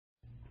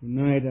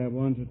Tonight I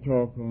want to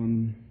talk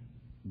on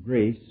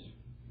grace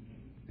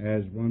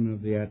as one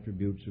of the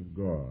attributes of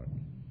God.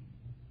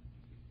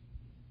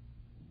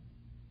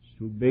 It's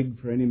too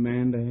big for any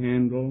man to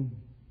handle,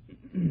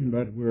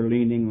 but we're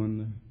leaning on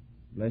the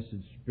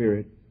Blessed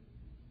Spirit.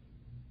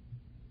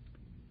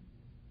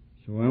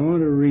 So I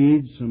want to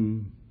read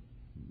some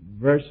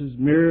verses,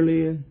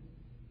 merely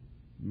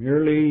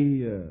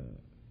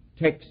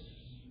texts.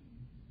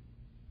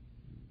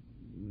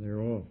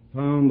 They're all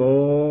found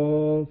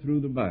all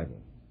through the Bible.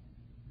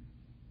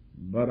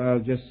 But I'll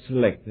just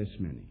select this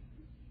many.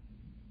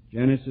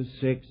 Genesis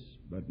 6,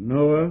 but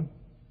Noah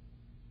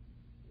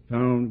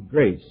found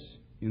grace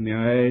in the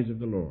eyes of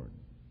the Lord.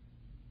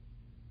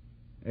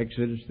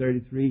 Exodus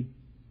 33,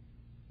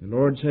 the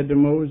Lord said to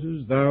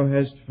Moses, Thou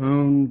hast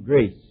found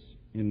grace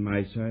in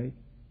my sight,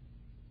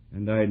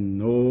 and I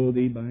know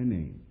thee by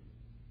name.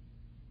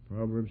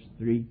 Proverbs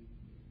 3,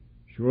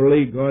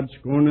 surely God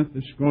scorneth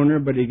the scorner,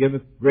 but he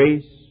giveth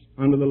grace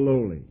unto the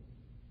lowly.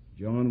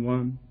 John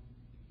 1,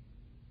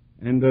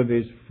 and of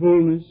his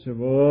fullness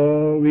have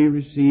all we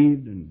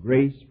received, and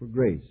grace for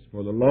grace.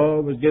 For the law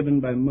was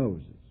given by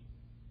Moses,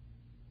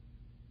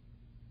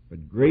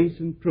 but grace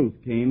and truth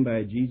came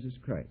by Jesus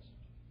Christ.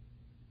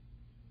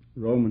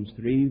 Romans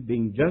 3,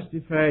 being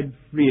justified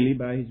freely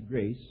by his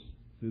grace,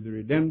 through the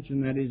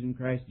redemption that is in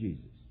Christ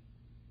Jesus.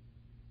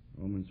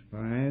 Romans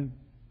 5,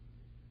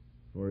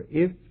 for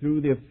if through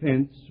the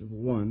offense of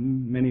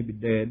one many be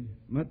dead,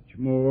 much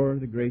more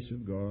the grace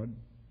of God,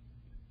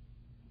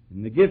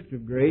 and the gift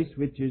of grace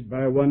which is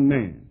by one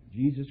man,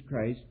 Jesus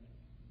Christ,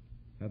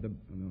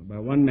 by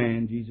one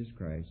man, Jesus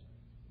Christ,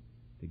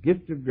 the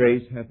gift of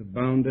grace hath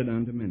abounded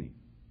unto many.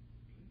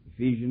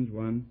 Ephesians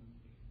 1,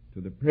 to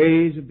the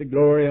praise of the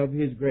glory of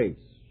his grace,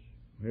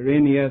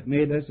 wherein he hath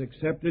made us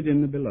accepted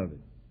in the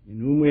beloved, in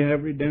whom we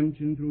have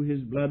redemption through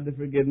his blood, the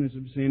forgiveness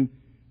of sin,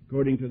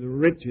 according to the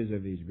riches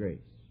of his grace.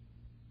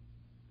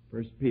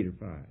 1 Peter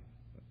 5,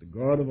 but the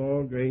God of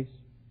all grace,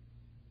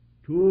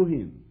 to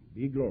him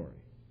be glory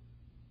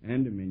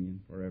and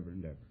dominion forever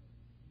and ever.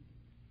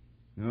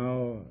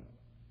 Now,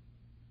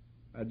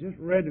 I just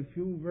read a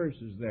few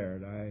verses there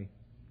that I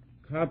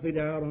copied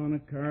out on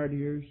a card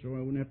here so I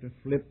wouldn't have to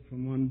flip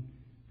from one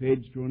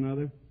page to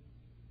another,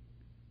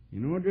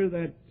 in order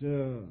that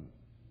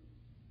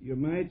you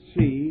might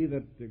see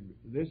that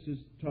this is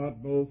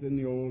taught both in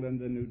the Old and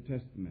the New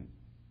Testament.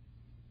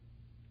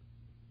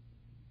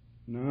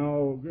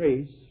 Now,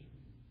 grace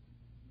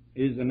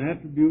is an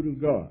attribute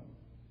of God.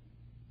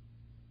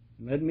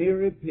 Let me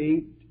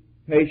repeat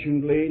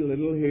patiently,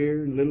 little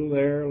here and little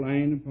there,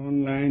 line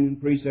upon line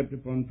and precept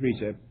upon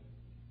precept,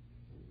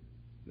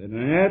 that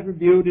an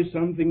attribute is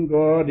something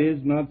God is,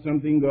 not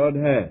something God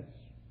has.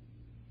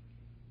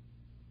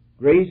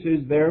 Grace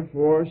is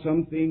therefore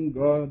something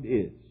God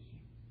is.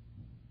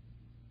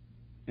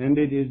 And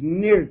it is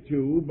near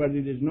to, but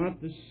it is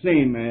not the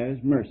same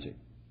as mercy.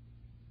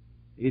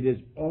 It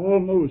is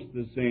almost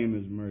the same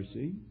as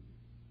mercy,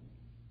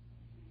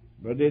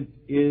 but it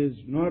is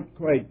not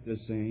quite the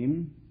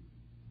same.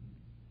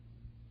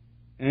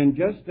 And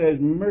just as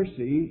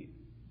mercy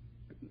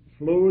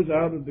flows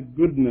out of the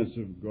goodness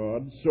of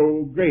God,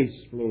 so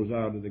grace flows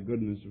out of the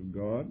goodness of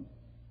God.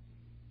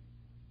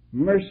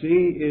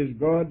 Mercy is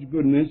God's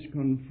goodness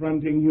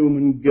confronting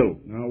human guilt.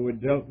 Now, we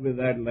dealt with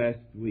that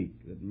last week,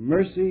 that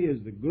mercy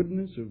is the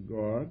goodness of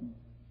God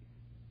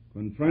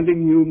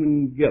confronting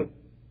human guilt,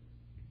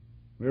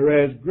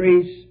 whereas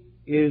grace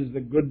is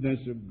the goodness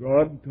of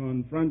God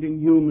confronting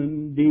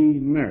human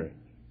demerit.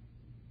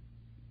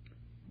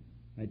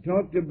 I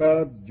talked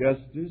about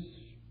justice,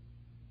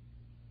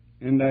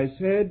 and I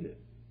said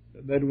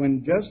that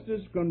when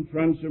justice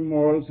confronts a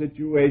moral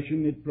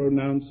situation, it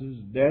pronounces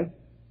death.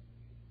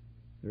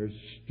 There's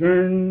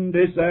stern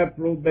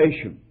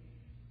disapprobation,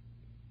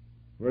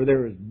 where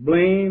there is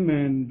blame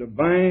and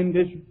divine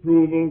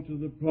disapproval to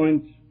the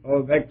point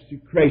of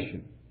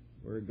execration,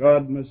 where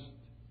God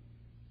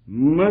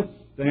must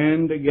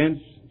stand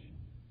against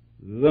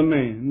the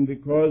man,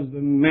 because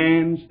the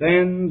man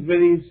stands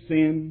with his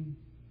sin.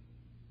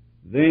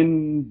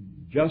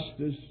 Then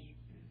justice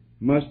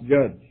must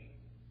judge.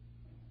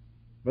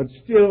 But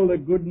still the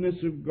goodness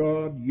of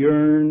God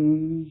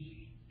yearns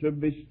to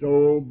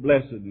bestow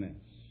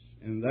blessedness,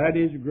 and that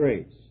is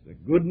grace. The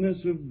goodness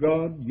of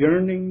God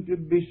yearning to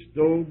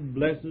bestow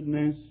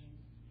blessedness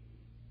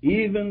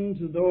even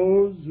to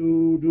those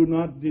who do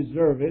not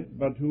deserve it,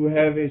 but who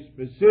have a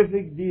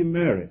specific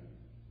demerit.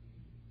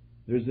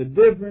 There's a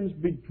difference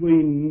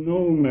between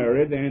no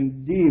merit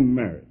and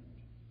demerit.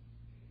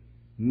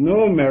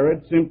 No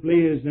merit simply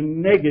is a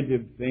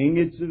negative thing.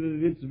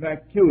 It's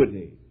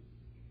vacuity.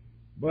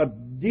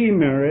 But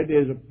demerit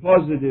is a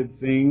positive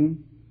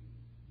thing.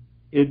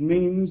 It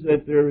means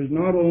that there is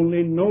not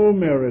only no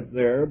merit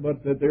there,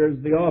 but that there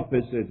is the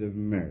opposite of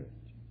merit.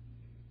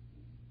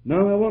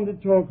 Now I want to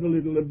talk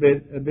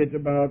a bit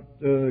about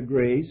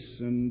grace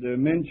and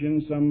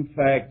mention some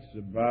facts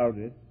about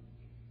it.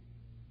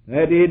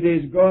 That it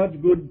is God's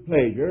good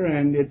pleasure,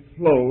 and it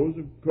flows,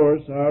 of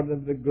course, out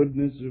of the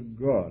goodness of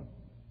God.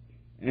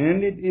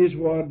 And it is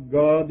what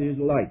God is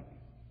like.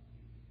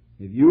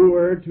 If you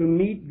were to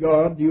meet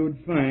God, you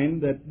would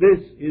find that this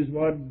is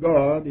what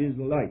God is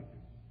like.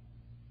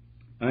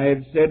 I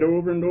have said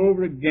over and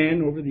over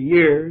again over the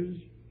years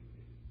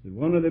that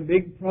one of the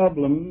big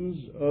problems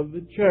of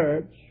the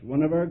church,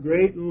 one of our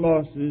great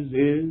losses,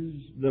 is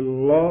the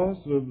loss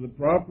of the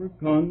proper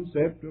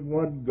concept of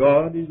what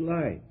God is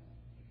like.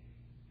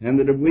 And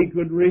that if we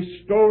could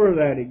restore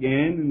that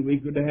again, and we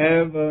could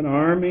have an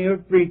army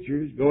of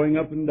preachers going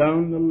up and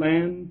down the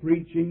land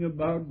preaching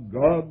about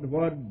God,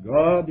 what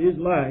God is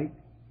like,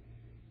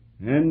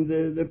 and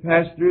the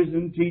pastors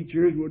and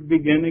teachers would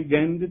begin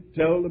again to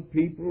tell the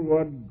people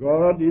what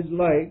God is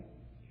like,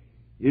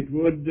 it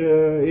would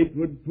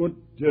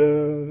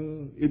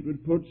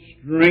put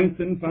strength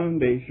and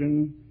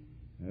foundation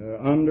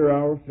under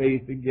our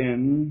faith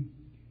again.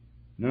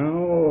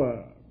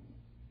 Now,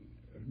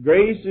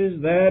 grace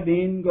is that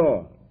in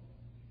God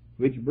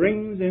which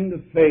brings into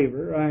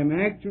favor. I'm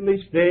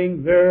actually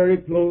staying very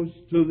close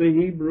to the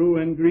Hebrew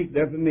and Greek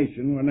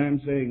definition when I'm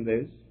saying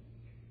this,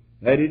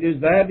 that it is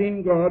that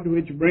in God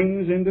which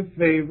brings into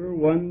favor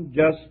one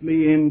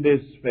justly in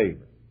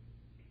disfavor.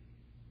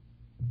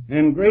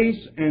 And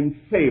grace and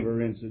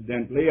favor,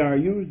 incidentally, are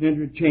used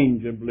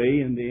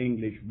interchangeably in the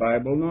English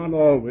Bible, not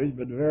always,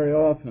 but very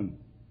often.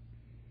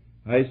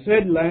 I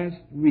said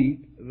last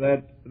week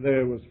that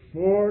there was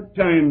 4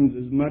 times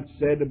as much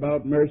said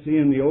about mercy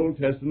in the Old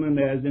Testament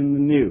as in the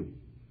New.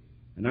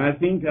 And I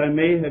think I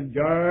may have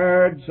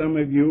jarred some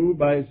of you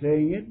by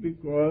saying it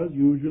because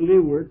usually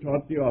we're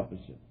taught the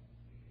opposite.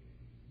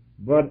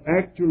 But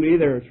actually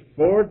there's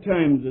 4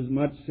 times as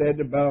much said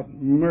about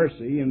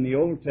mercy in the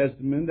Old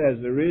Testament as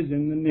there is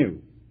in the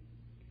New.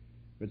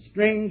 But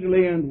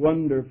strangely and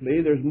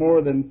wonderfully, there's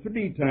more than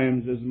 3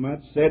 times as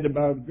much said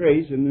about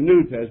grace in the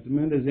New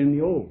Testament as in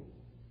the Old.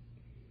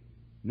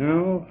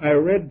 Now, I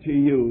read to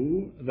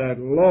you that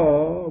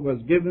law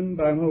was given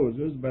by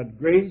Moses, but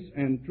grace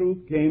and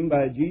truth came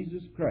by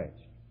Jesus Christ.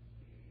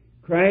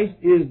 Christ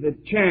is the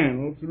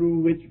channel through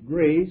which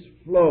grace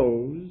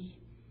flows,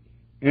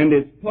 and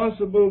it's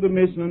possible to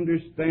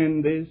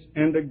misunderstand this,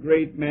 and a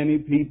great many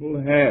people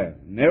have.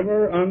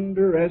 Never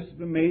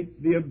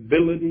underestimate the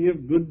ability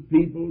of good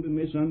people to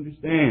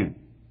misunderstand.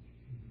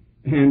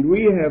 And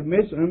we have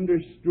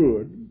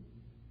misunderstood,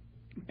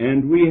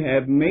 and we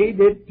have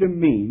made it to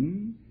mean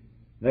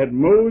that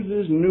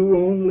Moses knew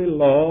only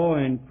law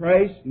and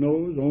Christ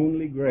knows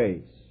only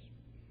grace.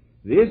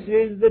 This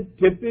is the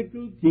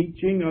typical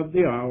teaching of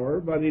the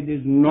hour, but it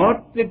is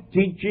not the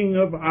teaching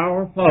of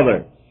our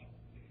fathers.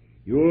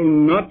 You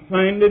will not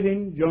find it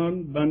in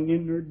John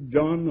Bunyan or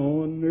John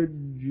Owen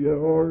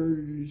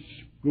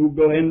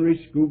or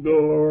Henry Scougal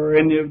or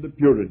any of the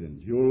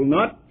Puritans. You will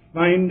not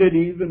find it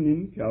even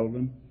in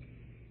Calvin.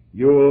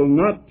 You will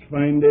not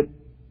find it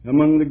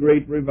among the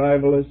great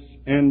revivalists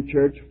and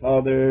church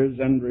fathers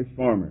and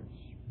reformers.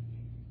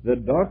 The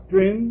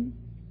doctrine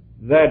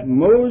that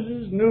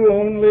Moses knew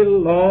only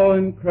law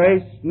and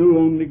Christ knew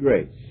only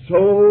grace.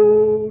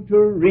 So to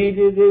read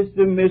it is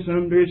to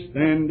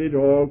misunderstand it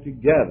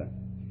altogether.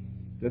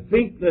 To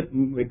think that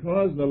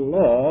because the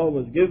law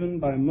was given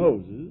by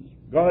Moses,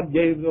 God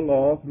gave the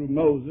law through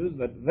Moses,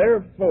 that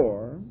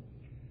therefore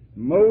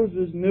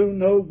Moses knew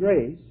no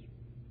grace,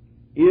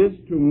 is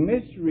to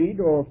misread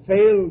or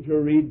fail to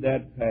read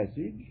that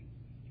passage,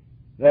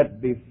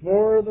 that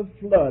before the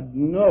flood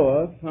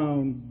Noah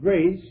found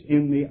grace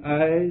in the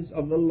eyes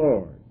of the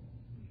Lord.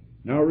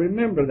 Now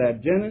remember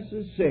that,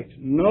 Genesis 6,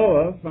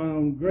 Noah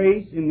found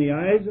grace in the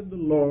eyes of the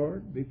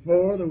Lord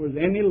before there was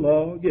any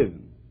law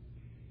given.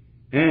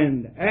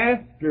 And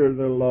after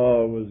the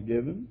law was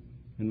given,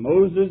 and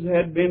Moses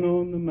had been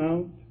on the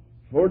mount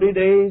 40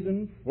 days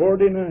and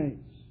 40 nights,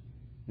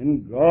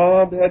 and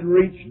God had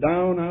reached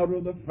down out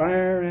of the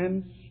fire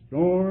and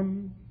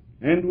storm,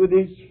 and with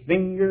his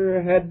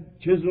finger had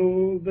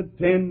chiseled the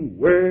 10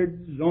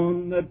 words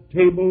on the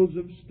tables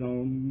of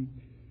stone,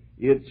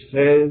 it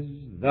says,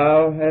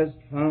 Thou hast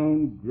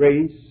found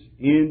grace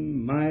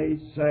in my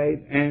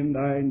sight, and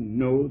I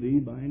know thee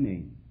by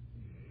name.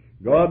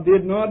 God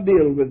did not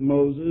deal with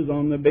Moses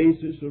on the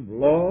basis of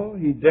law.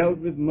 He dealt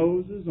with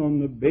Moses on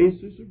the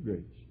basis of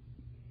grace.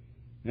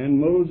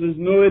 And Moses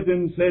knew it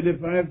and said,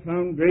 If I have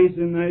found grace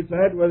in thy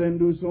sight, well then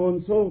do so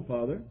and so,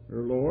 Father,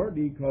 or Lord.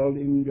 He called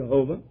him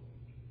Jehovah.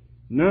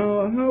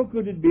 Now, how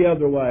could it be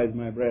otherwise,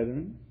 my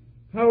brethren?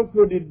 How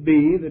could it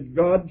be that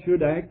God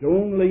should act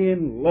only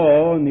in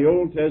law in the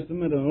Old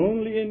Testament and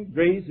only in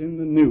grace in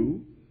the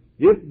New,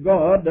 if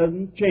God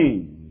doesn't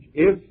change?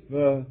 If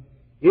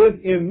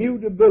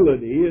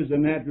immutability is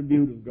an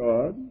attribute of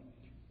God,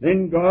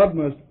 then God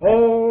must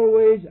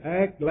always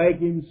act like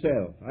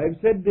himself. I've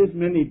said this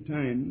many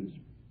times,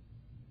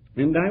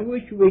 and I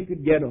wish we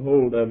could get a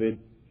hold of it,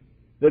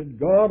 that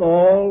God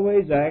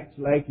always acts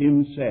like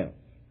himself.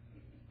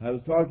 I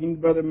was talking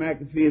to Brother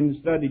McAfee in the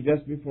study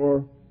just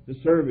before the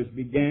service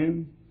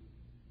began,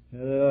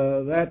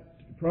 that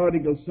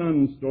prodigal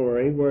son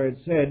story where it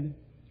said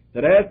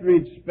that after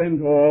he'd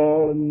spent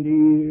all and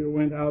he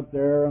went out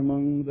there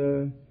among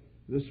the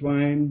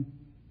swine,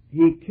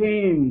 he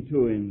came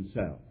to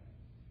himself.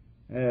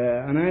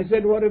 And I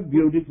said, what a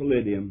beautiful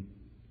idiom.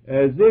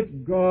 As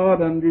if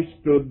God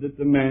understood that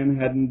the man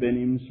hadn't been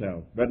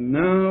himself. But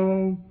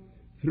now,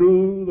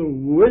 through the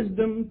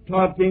wisdom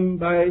taught him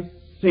by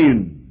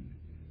sin,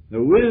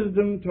 the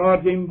wisdom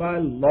taught him by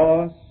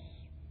loss,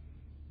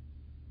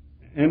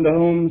 and the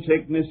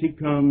homesickness, he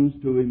comes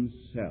to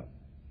himself.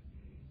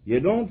 You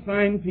don't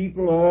find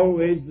people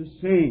always the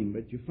same,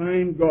 but you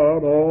find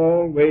God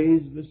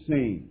always the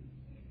same.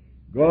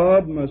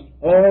 God must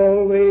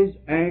always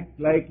act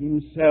like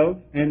himself,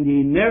 and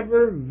he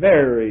never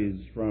varies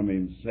from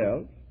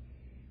himself.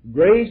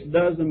 Grace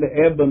doesn't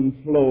ebb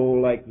and flow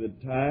like the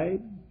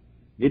tide.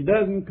 It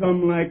doesn't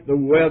come like the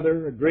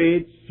weather, a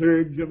great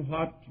surge of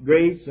hot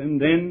grace, and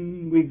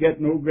then we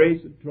get no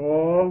grace at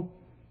all.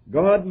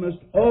 God must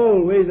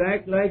always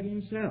act like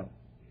himself.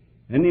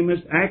 And he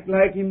must act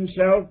like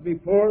himself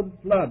before the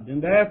flood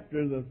and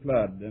after the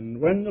flood,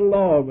 and when the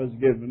law was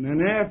given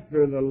and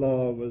after the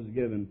law was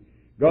given.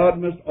 God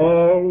must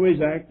always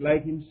act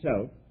like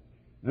himself.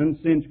 And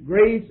since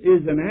grace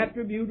is an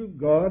attribute of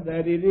God,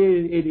 that it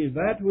is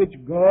that which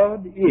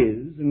God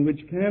is, and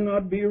which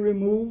cannot be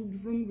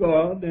removed from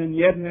God, and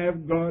yet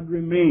have God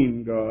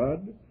remain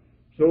God,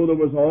 so there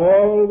was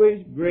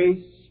always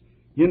grace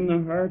in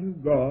the heart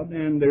of God,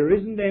 and there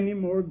isn't any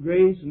more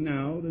grace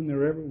now than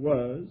there ever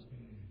was,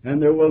 and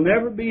there will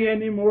never be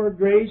any more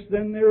grace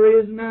than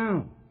there is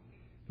now.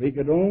 We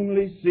could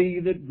only see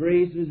that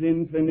grace is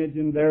infinite,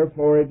 and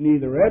therefore it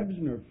neither ebbs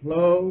nor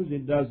flows,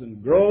 it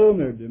doesn't grow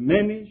nor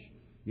diminish,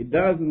 it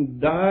doesn't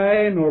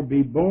die nor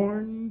be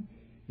born.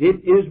 It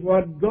is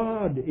what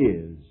God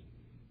is.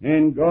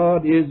 And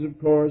God is, of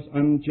course,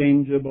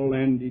 unchangeable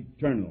and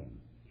eternal.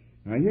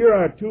 Now here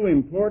are two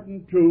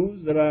important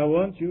truths that I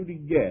want you to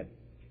get.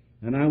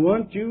 And I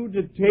want you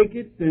to take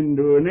it, and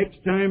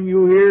next time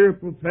you hear a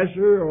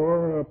professor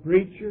or a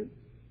preacher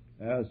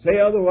say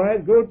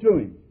otherwise, go to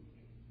him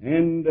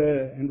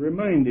and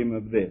remind him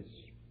of this.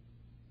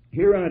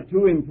 Here are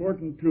two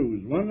important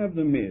truths. One of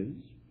them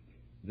is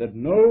that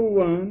no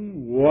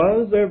one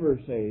was ever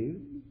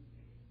saved,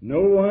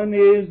 no one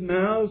is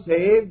now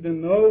saved, and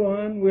no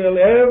one will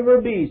ever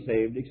be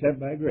saved except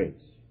by grace.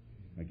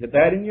 Now get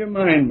that in your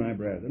mind, my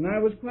brethren. I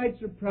was quite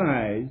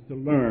surprised to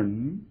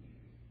learn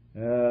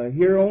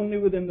here only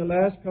within the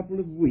last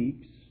couple of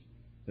weeks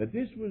that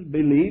this was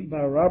believed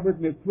by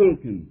Robert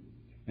McQuilkin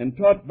and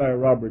taught by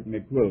Robert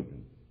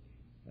McQuilkin,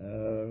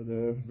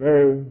 the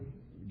very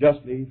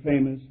justly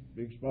famous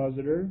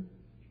expositor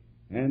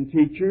and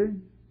teacher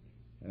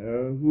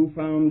who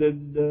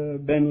founded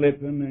Ben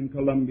Lippen and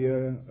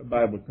Columbia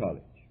Bible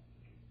College.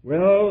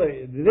 Well,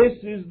 this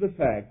is the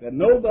fact, that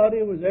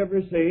nobody was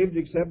ever saved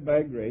except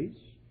by grace.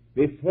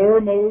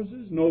 Before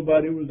Moses,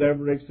 nobody was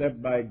ever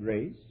except by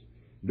grace.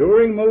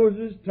 During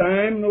Moses'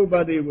 time,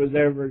 nobody was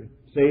ever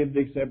saved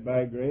except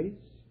by grace.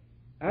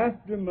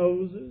 After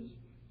Moses,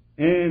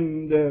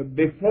 and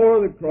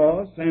before the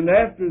cross, and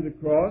after the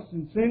cross,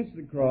 and since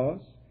the cross,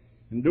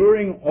 and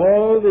during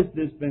all this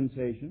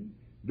dispensation,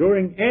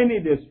 during any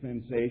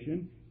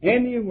dispensation,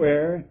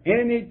 anywhere,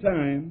 any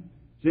time,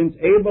 since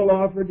Abel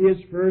offered his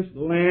first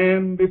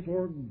lamb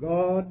before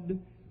God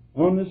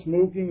on the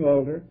smoking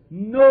altar,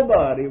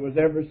 nobody was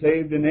ever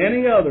saved in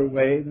any other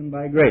way than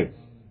by grace.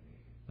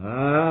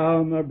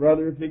 Ah, my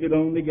brother, if you could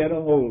only get a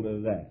hold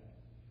of that.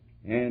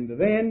 And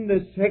then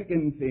the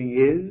second thing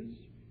is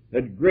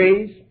that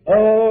grace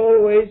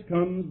always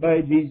comes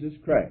by Jesus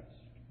Christ.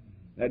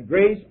 That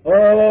grace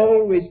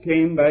always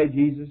came by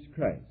Jesus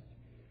Christ.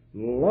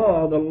 The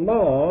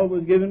law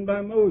was given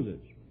by Moses,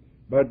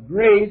 but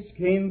grace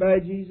came by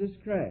Jesus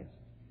Christ.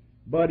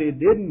 But it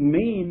didn't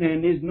mean,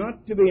 and is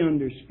not to be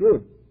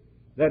understood,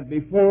 that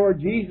before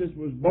Jesus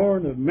was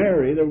born of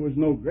Mary there was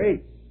no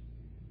grace.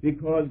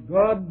 Because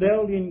God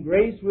dealt in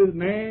grace with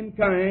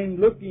mankind,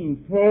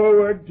 looking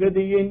forward to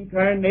the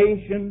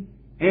incarnation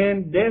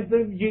and death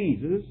of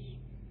Jesus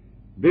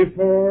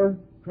before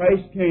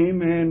Christ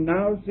came. And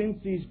now, since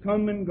He's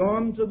come and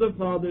gone to the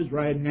Father's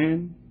right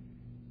hand,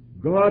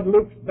 God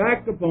looks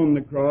back upon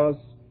the cross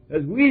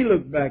as we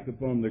look back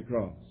upon the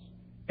cross.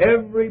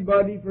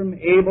 Everybody from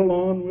Abel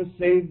on was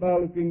saved by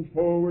looking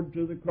forward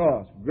to the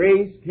cross.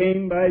 Grace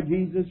came by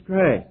Jesus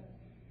Christ.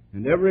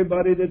 And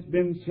everybody that's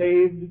been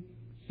saved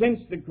since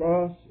the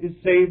cross is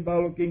saved by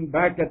looking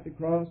back at the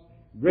cross.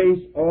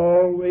 Grace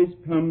always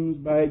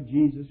comes by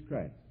Jesus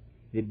Christ.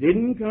 It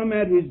didn't come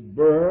at His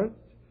birth,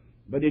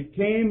 but it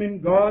came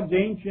in God's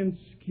ancient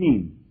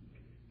scheme.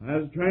 I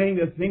was trying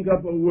to think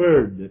up a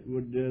word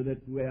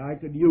that I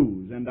could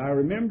use, and I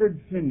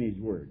remembered Finney's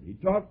word. He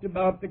talked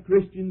about the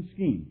Christian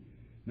scheme.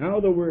 Now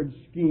the word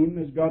scheme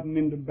has gotten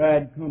into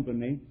bad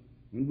company,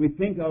 and we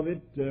think of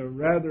it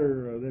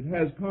that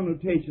has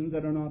connotations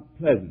that are not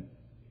pleasant.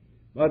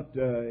 But,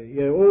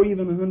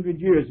 even 100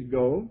 years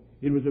ago,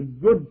 it was a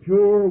good,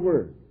 pure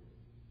word.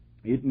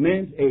 It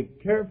meant a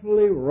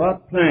carefully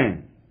wrought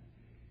plan.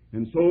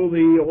 And so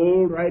the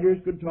old writers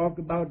could talk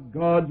about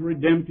God's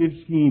redemptive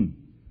scheme.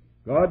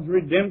 God's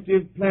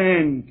redemptive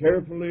plan,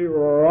 carefully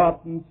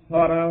wrought and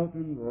thought out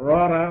and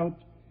wrought out.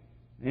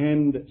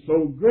 And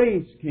so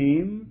grace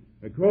came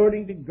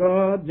according to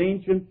God's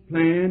ancient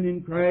plan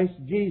in Christ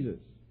Jesus.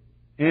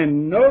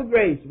 And no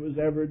grace was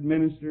ever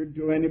administered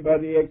to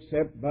anybody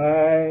except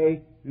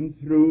by and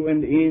through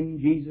and in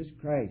Jesus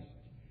Christ.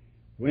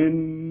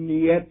 When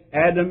yet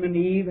Adam and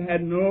Eve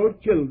had no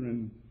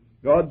children,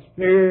 God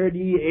spared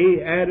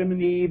Adam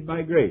and Eve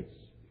by grace.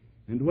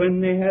 And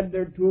when they had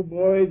their 2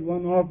 boys,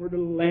 one offered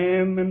a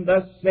lamb, and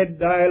thus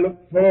said, I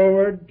look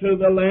forward to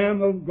the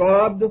Lamb of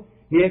God.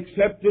 He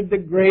accepted the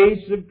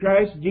grace of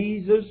Christ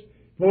Jesus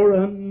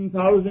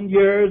 4,000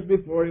 years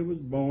before he was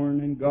born,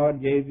 and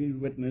God gave his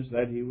witness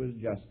that he was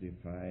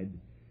justified.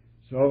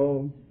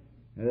 So,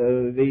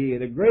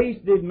 the grace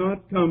did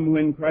not come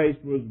when Christ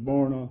was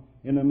born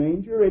in a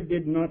manger. It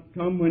did not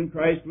come when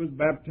Christ was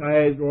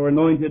baptized or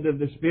anointed of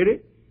the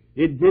Spirit.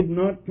 It did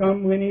not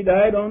come when he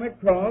died on a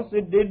cross.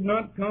 It did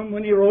not come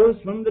when he rose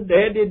from the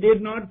dead. It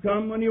did not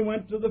come when he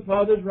went to the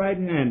Father's right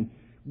hand.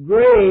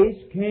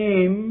 Grace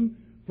came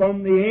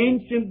from the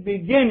ancient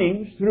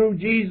beginnings through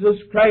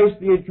Jesus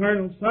Christ, the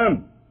eternal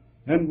Son,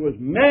 and was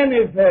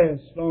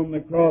manifest on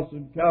the cross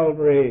of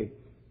Calvary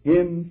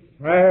in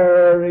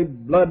fiery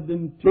blood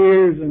and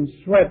tears and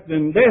sweat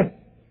and death.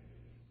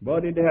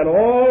 But it had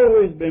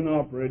always been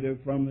operative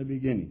from the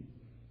beginning.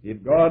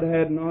 If God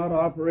had not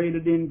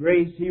operated in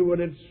grace, He would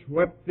have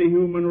swept the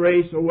human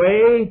race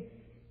away.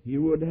 He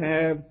would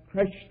have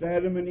crushed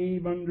Adam and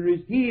Eve under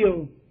His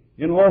heel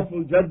in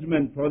awful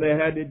judgment, for they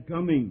had it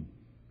coming.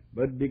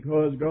 But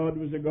because God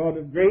was a God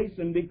of grace,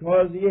 and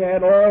because He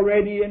had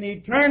already in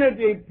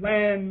eternity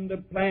planned the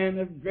plan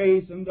of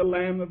grace, and the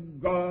Lamb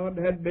of God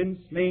had been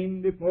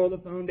slain before the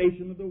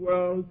foundation of the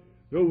world,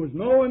 there was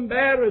no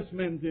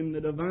embarrassment in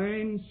the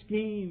divine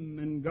scheme,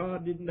 and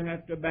God didn't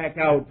have to back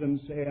out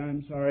and say,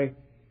 I'm sorry,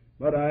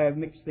 but I have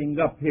mixed things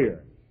up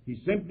here.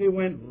 He simply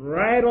went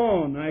right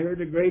on. I heard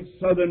a great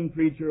Southern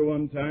preacher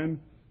one time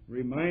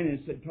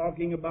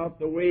talking about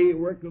the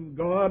work of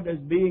God as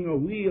being a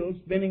wheel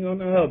spinning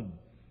on a hub.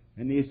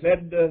 And he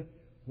said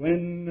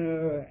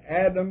when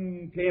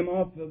Adam came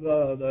off of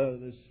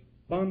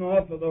spun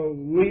off of the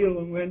wheel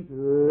and went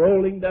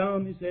rolling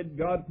down, he said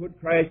God put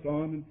Christ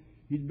on, and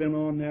He's been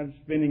on that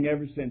spinning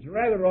ever since. A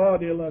rather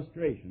odd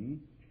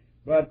illustration,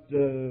 but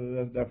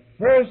the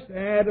first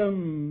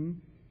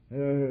Adam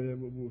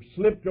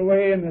slipped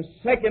away, and the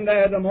second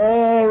Adam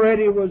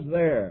already was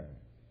there.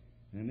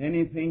 And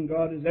anything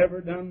God has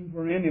ever done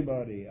for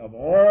anybody, of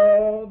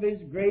all of His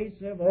grace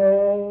have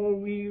all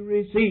we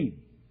received.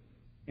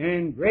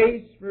 And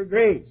grace for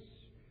grace,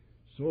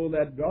 so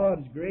that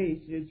God's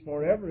grace is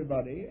for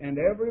everybody, and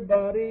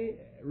everybody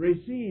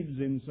receives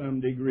in some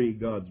degree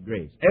God's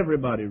grace.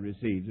 Everybody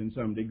receives in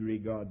some degree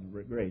God's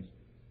grace.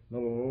 The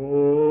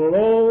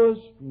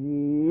lowest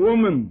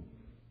woman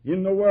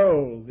in the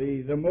world,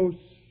 the most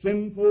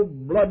sinful,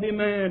 bloody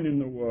man in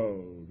the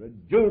world,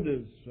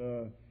 Judas,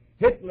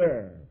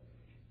 Hitler,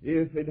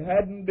 if it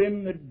hadn't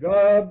been that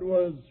God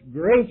was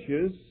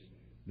gracious,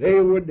 they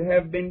would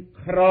have been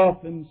cut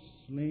off and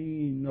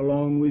slain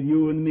along with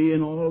you and me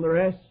and all the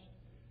rest.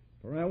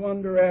 For I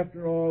wonder,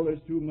 after all, there's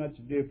too much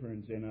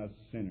difference in us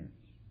sinners.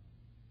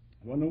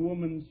 When a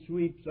woman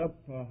sweeps up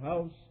a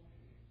house,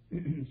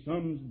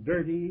 some's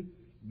dirty,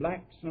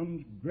 black,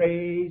 some's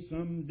gray,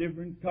 some's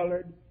different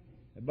colored,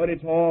 but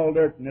it's all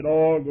dirt, and it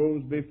all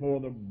goes before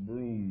the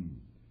broom.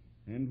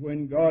 And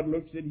when God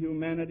looks at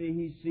humanity,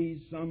 He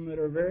sees some that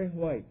are very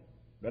white,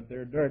 but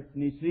they're dirt,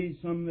 and He sees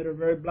some that are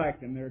very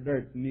black, and they're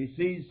dirt, and He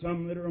sees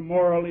some that are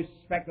morally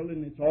speckled,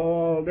 and it's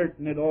all dirt,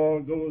 and it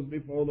all goes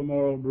before the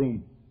moral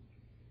broom.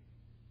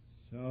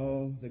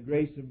 So the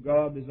grace of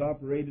God is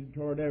operated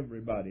toward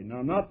everybody.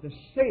 Now, not the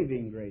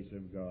saving grace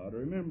of God.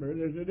 Remember,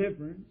 there's a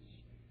difference.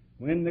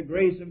 When the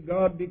grace of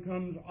God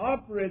becomes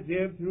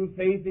operative through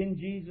faith in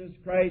Jesus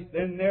Christ,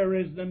 then there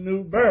is the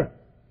new birth.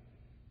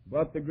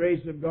 But the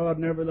grace of God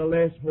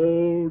nevertheless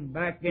holds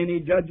back any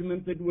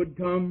judgment that would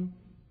come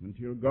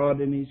until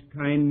God in His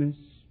kindness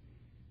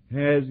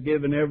has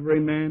given every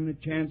man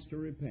a chance to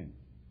repent.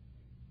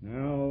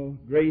 Now,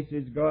 grace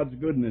is God's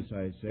goodness,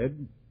 I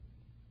said.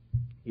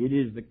 It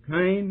is the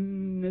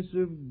kindness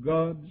of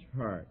God's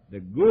heart, the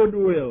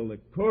goodwill, the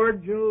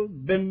cordial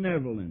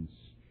benevolence.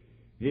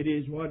 It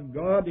is what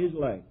God is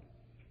like.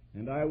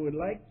 And I would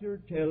like to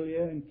tell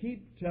you and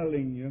keep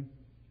telling you,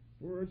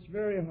 for it's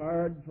very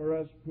hard for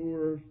us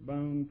poor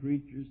bound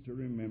creatures to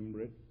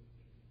remember it,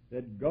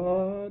 that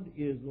God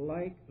is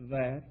like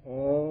that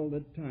all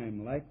the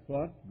time. Like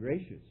what?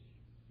 Gracious.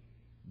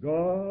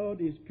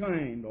 God is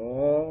kind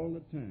all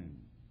the time.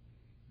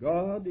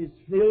 God is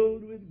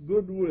filled with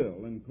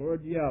goodwill and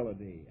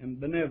cordiality and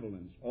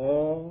benevolence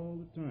all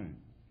the time.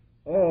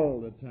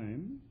 All the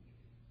time.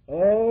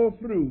 All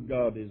through,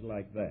 God is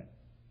like that.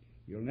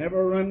 You'll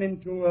never run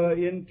into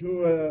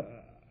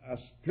a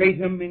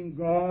stratum in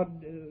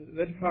God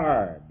that's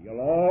hard.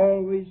 You'll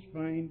always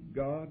find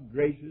God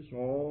gracious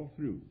all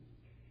through,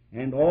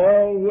 and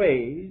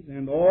always,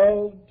 and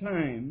all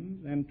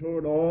times, and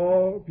toward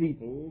all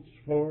peoples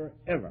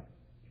forever.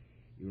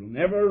 You'll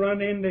never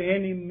run into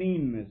any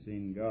meanness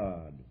in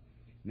God,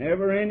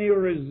 never any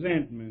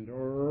resentment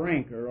or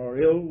rancor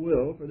or ill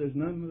will, for there's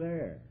none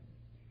there.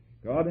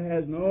 God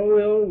has no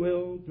ill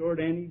will toward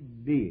any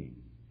being.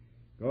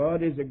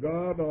 God is a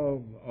God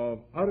of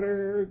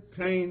utter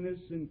kindness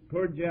and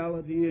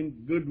cordiality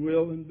and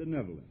goodwill and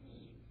benevolence.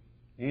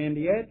 And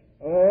yet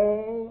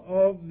all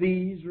of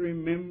these,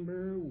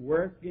 remember,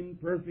 work in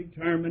perfect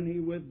harmony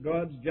with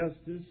God's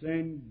justice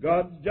and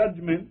God's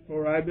judgment,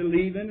 for I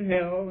believe in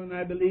hell and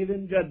I believe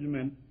in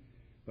judgment.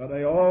 But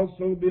I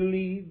also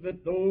believe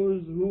that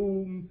those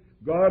whom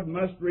God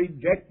must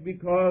reject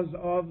because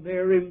of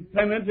their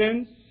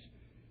impenitence,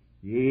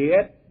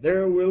 yet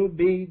there will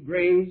be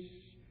grace.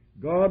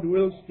 God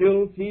will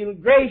still feel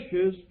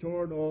gracious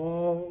toward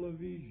all of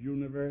His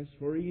universe,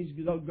 for He's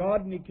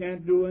God and He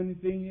can't do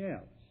anything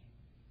else.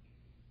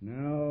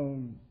 Now,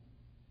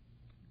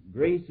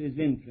 grace is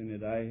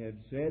infinite, I have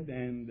said,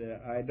 and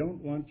I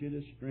don't want you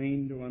to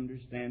strain to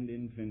understand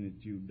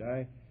infinitude.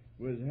 I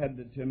had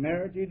the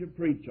temerity to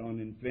preach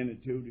on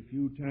infinitude a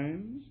few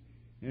times,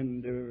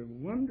 and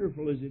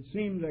wonderful as it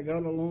seems, I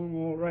got along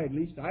all right. At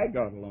least I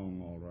got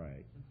along all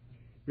right.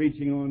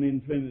 Preaching on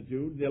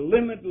infinitude, the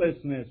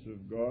limitlessness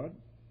of God.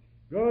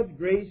 God's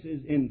grace is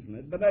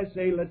infinite, but I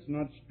say let's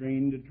not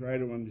strain to try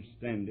to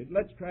understand it.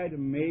 Let's try to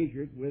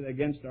measure it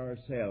against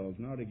ourselves,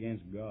 not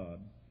against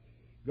God.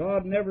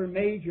 God never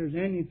measures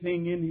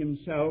anything in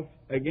Himself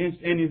against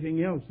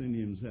anything else in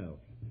Himself.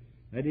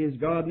 That is,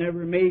 God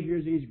never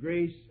measures His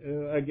grace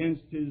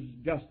against His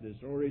justice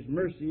or His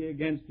mercy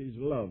against His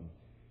love,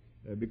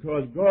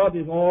 because God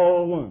is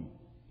all one.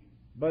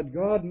 But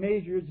God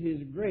measures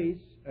His grace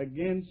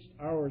against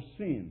our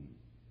sin.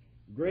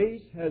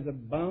 Grace has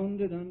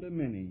abounded unto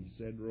many,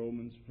 said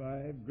Romans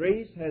 5.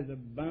 Grace has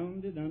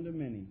abounded unto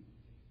many,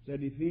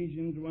 said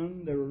Ephesians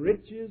 1, the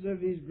riches of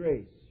His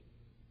grace.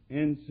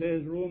 And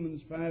says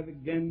Romans 5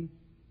 again,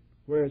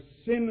 where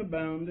sin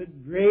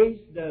abounded,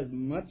 grace does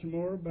much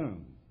more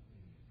abound.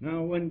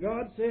 Now, when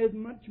God says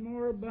much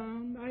more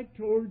abound, I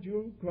told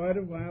you quite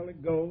a while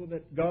ago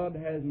that God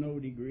has no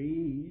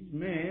degrees.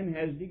 Man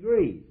has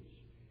degrees.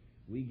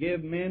 We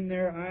give men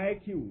their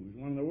IQs.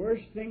 One of the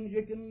worst things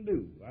you can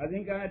do. I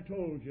think I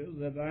told you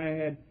that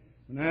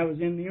when I was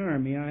in the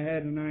Army, I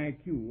had an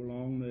IQ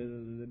along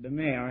the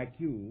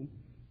IQ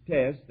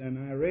test, and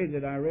I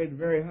rated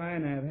very high,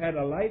 and I've had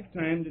a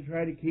lifetime to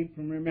try to keep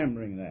from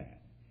remembering that.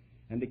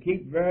 And to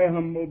keep very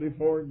humble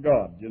before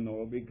God,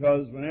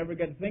 because whenever I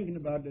get thinking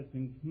about this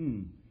thing,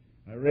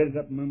 I rated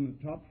up among the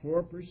top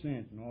 4%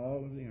 in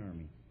all of the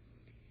Army.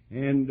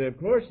 And, of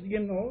course, you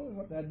know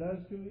what that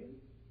does to you.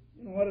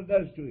 You know what it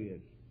does to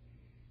you.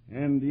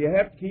 And you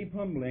have to keep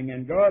humbling,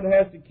 and God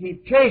has to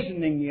keep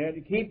chastening you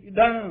to keep you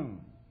down.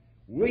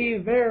 We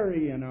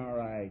vary in our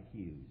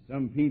IQ.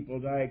 Some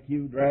people's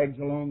IQ drags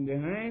along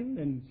behind,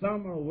 and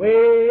some are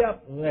way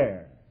up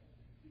there.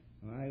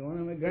 Like one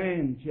of my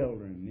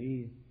grandchildren,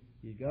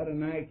 he's got an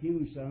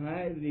IQ so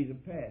high that he's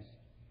a pest.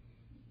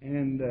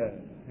 And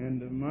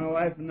my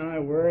wife and I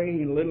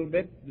worry a little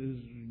bit, as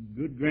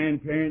good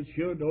grandparents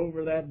should,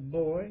 over that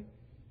boy.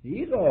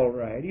 He's all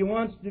right. He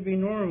wants to be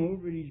normal,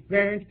 but his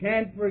parents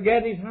can't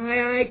forget his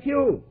high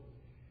IQ.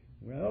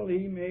 Well, he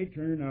may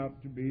turn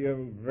out to be a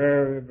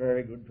very,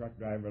 very good truck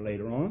driver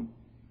later on.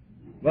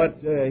 But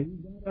he's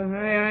got a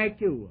high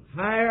IQ,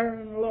 higher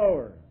and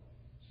lower.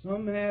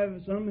 Some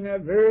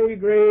have very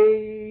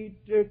great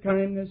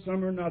kindness,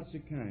 some are not so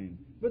kind.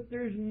 But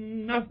there's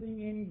nothing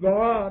in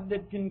God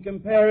that can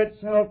compare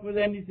itself with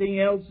anything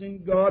else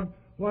in God.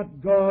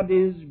 What God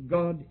is,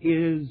 God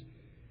is.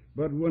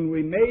 But when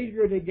we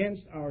measure it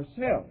against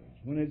ourselves,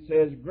 when it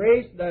says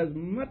grace does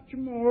much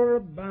more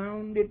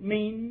abound, it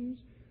means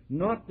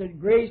not that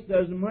grace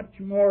does much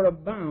more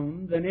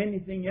abound than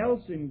anything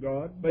else in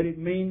God, but it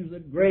means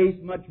that grace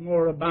much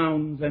more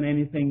abounds than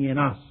anything in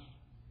us.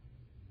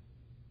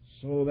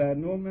 So that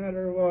no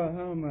matter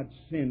how much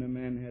sin a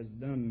man has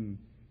done,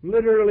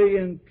 literally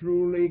and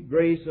truly,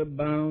 grace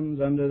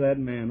abounds unto that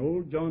man.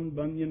 Old John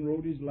Bunyan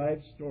wrote his life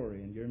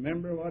story, and you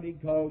remember what he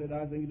called it?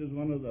 I think it is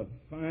one of the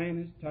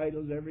finest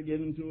titles ever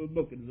given to a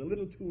book. It was a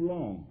little too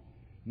long.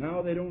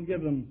 Now they don't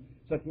give them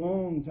such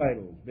long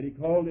titles, but he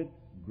called it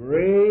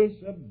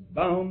Grace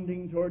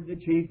Abounding Toward the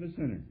Chief of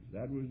Sinners.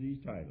 That was his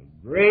title.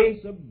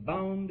 Grace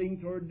Abounding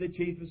Toward the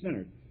Chief of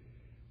Sinners.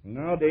 Well,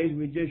 nowadays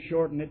we just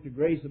shorten it to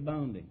Grace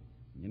Abounding.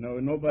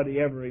 Nobody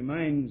ever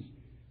reminds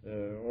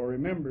or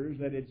remembers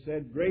that it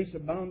said grace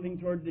abounding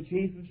toward the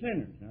chief of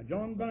sinners. Now,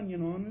 John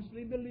Bunyan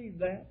honestly believed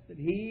that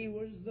he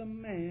was the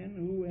man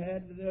who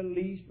had the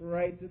least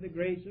right to the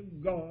grace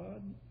of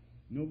God.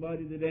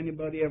 Nobody that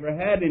anybody ever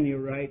had any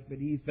right, but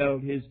he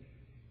felt his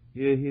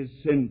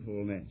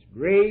sinfulness.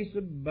 Grace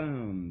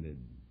abounded.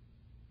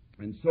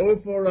 And so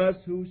for us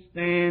who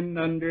stand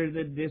under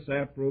the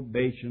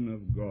disapprobation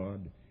of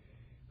God,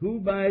 who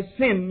by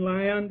sin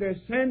lie under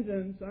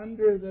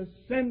the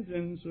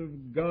sentence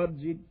of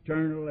God's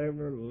eternal,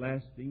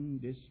 everlasting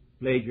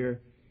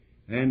displeasure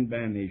and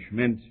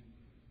banishment.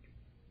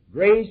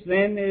 Grace,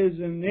 then, is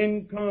an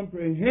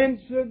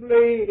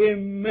incomprehensibly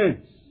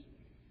immense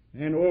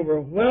and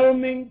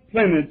overwhelming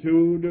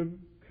plenitude of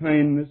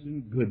kindness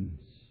and goodness.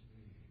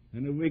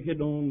 And if we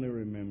could only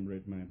remember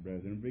it, my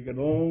brethren, if we could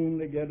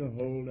only get a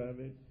hold of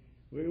it,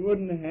 We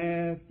wouldn't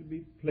have to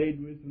be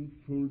played with and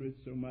fooled with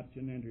so much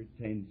and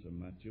entertained so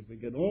much if we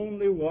could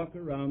only walk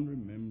around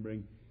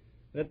remembering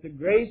that the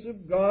grace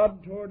of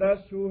God toward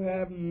us who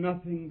have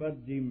nothing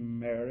but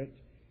demerit,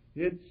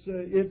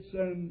 it's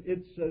an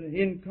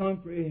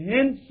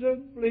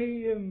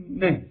incomprehensibly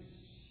immense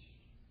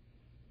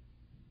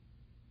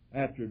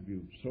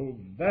attribute, so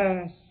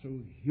vast, so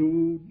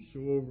huge, so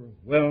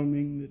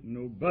overwhelming that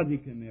nobody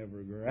can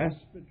ever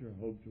grasp it or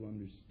hope to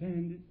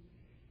understand it.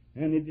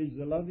 And it is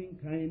the loving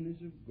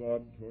kindness of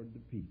God toward the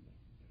people.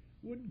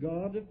 Would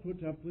God have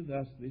put up with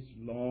us this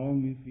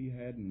long if He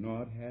had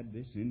not had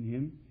this in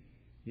Him?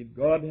 If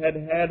God had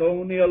had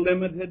only a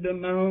limited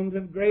amount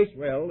of grace,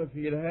 well, if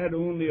He had had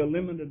only a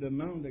limited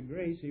amount of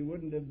grace, He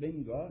wouldn't have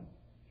been God.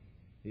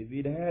 If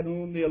He'd had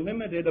only a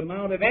limited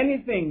amount of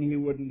anything, He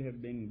wouldn't have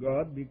been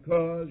God,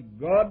 because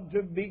God,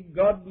 to be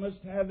God,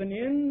 must have an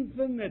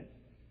infinite,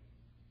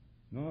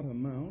 not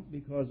amount,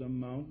 because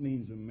amount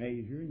means a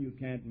measure, and you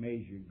can't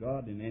measure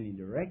God in any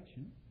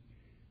direction.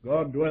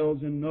 God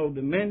dwells in no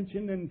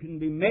dimension and can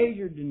be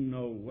measured in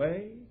no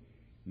way.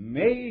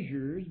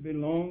 Measures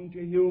belong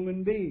to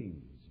human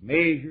beings.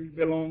 Measures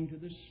belong to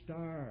the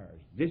stars.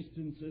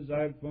 Distance, as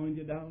I've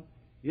pointed out,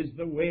 is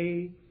the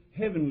way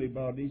heavenly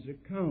bodies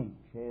account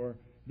for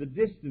the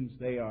distance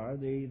they are,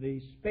 the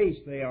space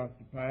they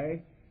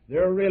occupy,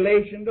 their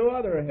relation to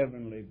other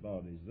heavenly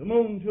bodies. The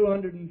moon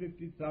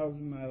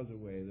 250,000 miles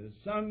away. The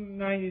sun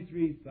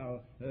 93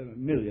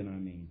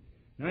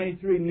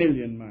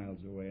 million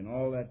miles away, and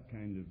all that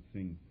kind of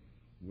thing.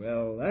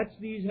 Well, that's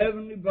these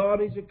heavenly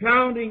bodies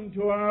accounting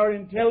to our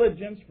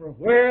intelligence for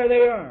where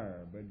they are.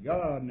 But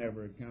God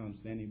never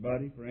accounts to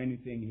anybody for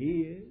anything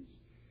He is.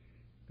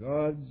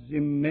 God's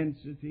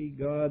immensity,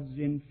 God's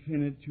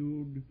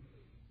infinitude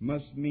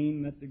must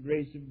mean that the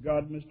grace of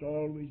God must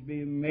always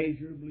be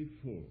immeasurably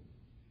full.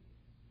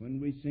 When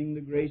we sing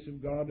the grace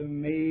of God,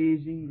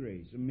 amazing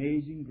grace,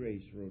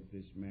 wrote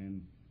this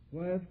man.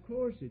 Why, of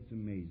course it's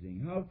amazing.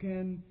 How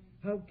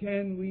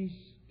can we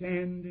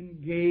stand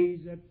and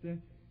gaze at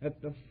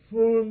the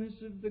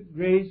fullness of the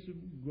grace of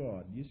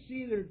God? You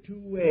see, there are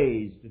two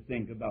ways to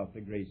think about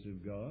the grace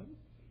of God.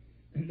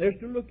 There's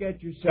to look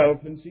at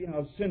yourself and see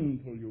how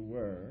sinful you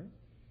were,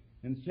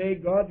 and say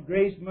God's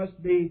grace must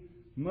be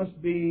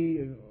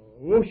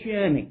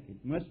oceanic.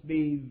 It must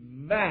be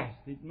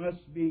vast. It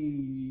must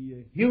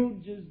be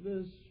huge as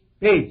the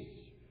space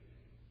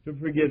to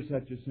forgive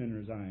such a sinner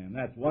as I am.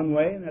 That's one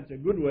way, and that's a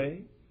good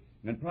way,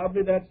 and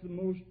probably that's the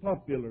most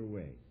popular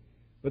way.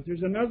 But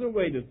there's another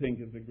way to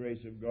think of the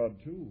grace of God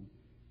too,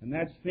 and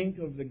that's think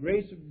of the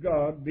grace of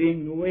God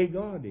being the way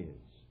God is,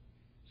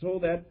 so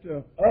that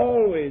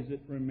always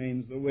it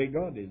remains the way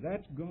God is.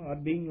 That's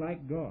God being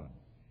like God.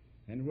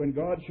 And when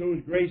God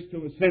shows grace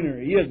to a sinner,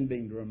 He isn't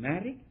being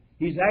dramatic.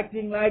 He's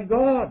acting like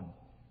God.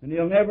 And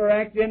He'll never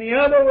act any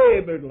other way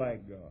but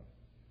like God.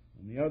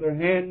 On the other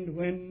hand,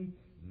 when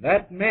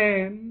that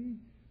man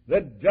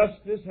that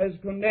justice has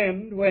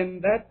condemned,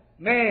 when that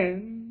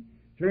man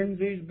turns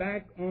his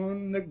back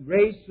on the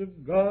grace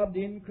of God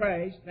in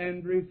Christ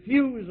and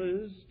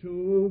refuses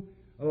to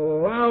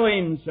allow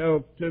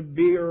himself to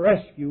be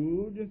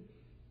rescued,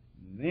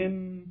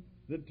 then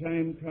the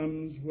time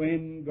comes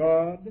when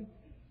God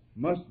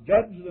must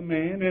judge the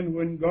man, and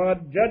when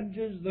God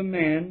judges the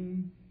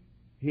man,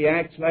 He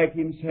acts like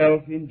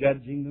Himself in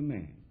judging the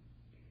man.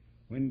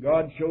 When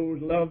God shows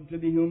love to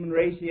the human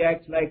race, He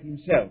acts like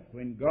Himself.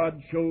 When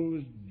God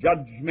shows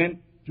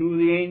judgment to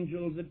the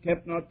angels that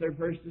kept not their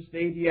first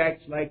estate, He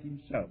acts like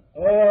Himself.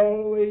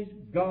 Always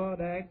God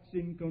acts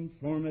in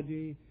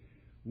conformity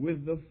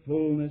with the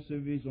fullness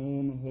of His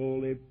own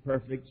holy,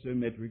 perfect,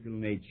 symmetrical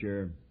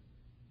nature.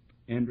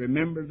 And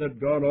remember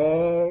that God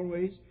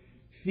always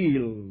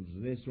feels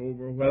this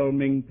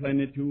overwhelming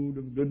plenitude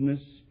of goodness,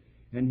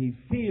 and He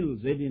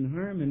feels it in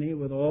harmony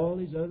with all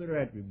His other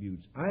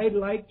attributes. I'd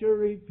like to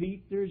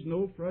repeat there's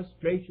no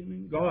frustration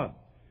in God.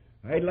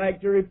 I'd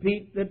like to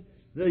repeat that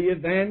the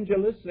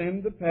evangelists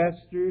and the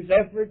pastors'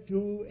 effort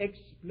to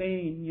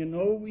explain,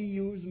 we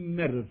use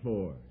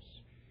metaphors.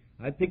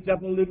 I picked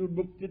up a little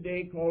book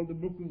today called The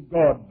Book of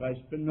God by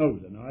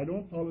Spinoza. Now, I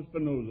don't follow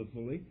Spinoza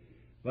fully,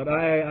 but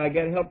I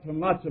get help from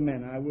lots of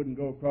men I wouldn't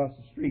go across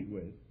the street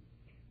with.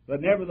 But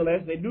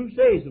nevertheless, they do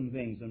say some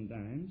things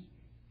sometimes,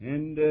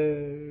 and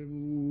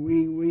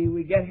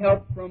we get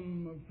help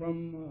from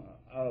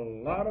a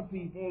lot of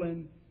people.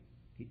 And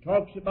he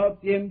talks about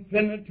the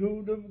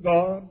infinitude of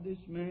God. This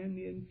man,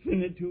 the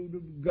infinitude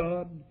of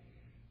God.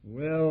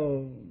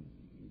 Well,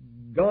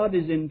 God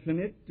is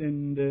infinite,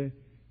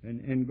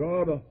 and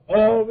God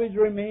always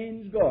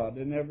remains God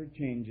and never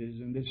changes.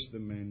 And this the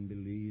man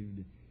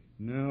believed.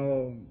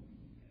 Now,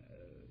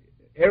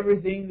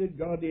 everything that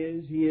God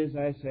is, He is,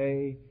 I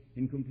say,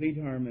 in complete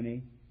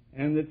harmony,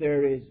 and that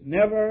there is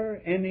never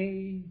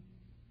any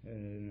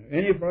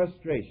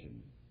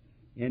frustration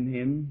in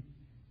Him,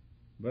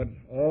 but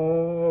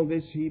all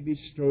this He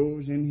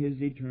bestows in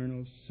His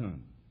eternal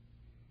Son.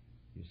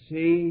 You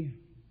see,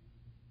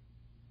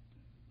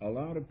 a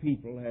lot of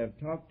people have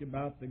talked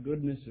about the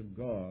goodness of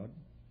God,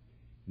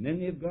 and then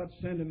they've got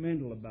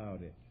sentimental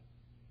about it.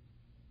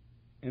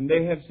 And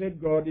they have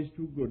said God is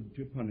too good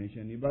to punish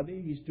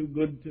anybody. He's too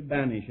good to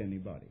banish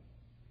anybody.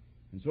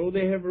 And so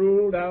they have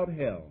ruled out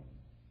hell.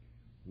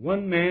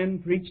 One man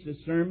preached a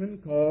sermon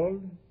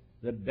called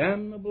The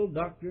Damnable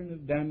Doctrine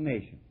of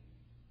Damnation.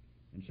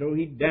 And so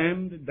he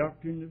damned the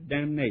doctrine of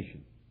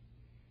damnation.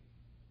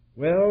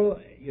 Well,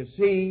 you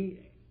see,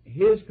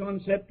 his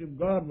concept of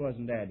God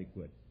wasn't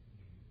adequate.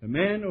 A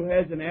man who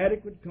has an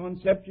adequate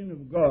conception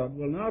of God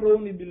will not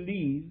only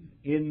believe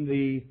in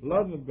the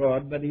love of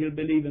God, but he'll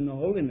believe in the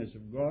holiness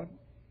of God.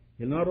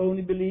 He'll not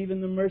only believe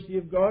in the mercy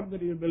of God,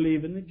 but he'll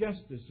believe in the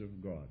justice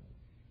of God.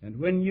 And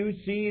when you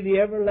see the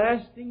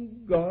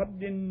everlasting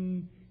God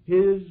in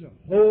His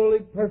holy,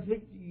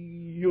 perfect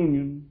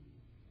union,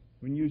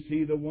 when you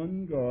see the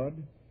one God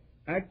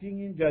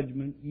acting in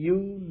judgment,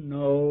 you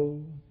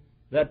know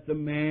that the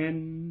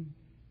man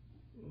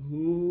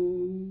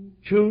who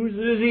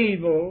chooses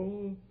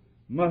evil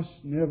must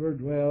never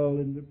dwell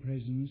in the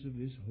presence of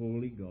this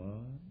holy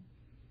God.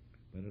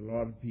 But a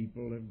lot of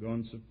people have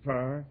gone so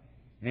far,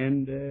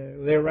 and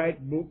they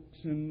write books,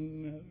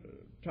 and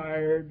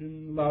tired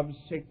and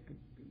lovesick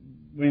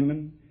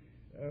women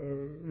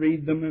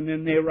read them, and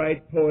then they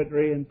write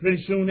poetry, and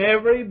pretty soon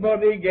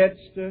everybody gets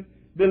to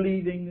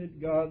believing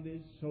that God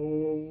is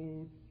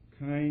so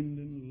kind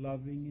and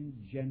loving and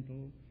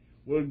gentle.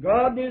 Well,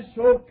 God is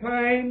so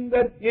kind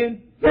that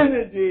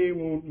infinity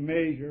won't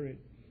measure it.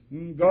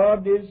 And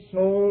God is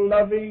so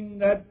loving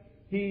that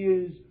He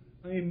is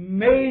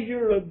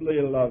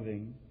immeasurably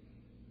loving.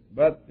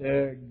 But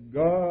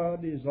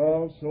God is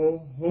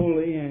also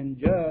holy and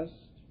just.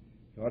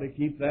 You ought to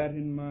keep that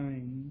in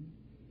mind,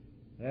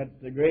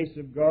 that the grace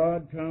of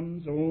God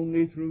comes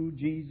only through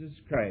Jesus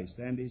Christ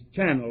and is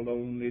channeled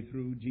only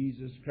through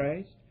Jesus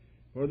Christ.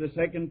 For the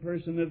second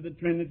person of the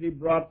Trinity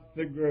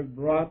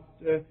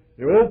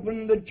they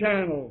opened the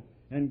channel,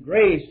 and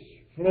grace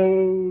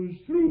flows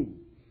through.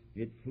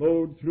 It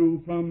flowed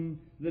through from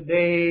the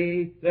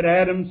day that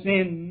Adam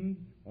sinned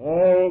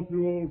all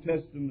through Old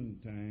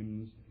Testament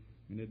times,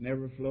 and it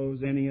never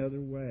flows any other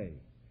way.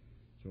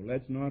 So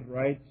let's not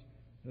write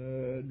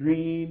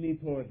dreamy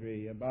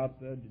poetry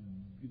about the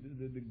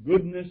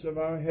goodness of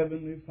our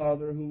Heavenly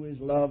Father who is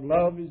love.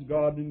 Love is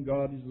God, and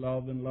God is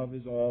love, and love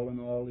is all, and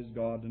all is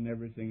God, and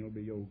everything will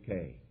be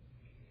okay.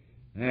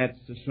 That's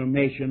the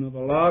summation of a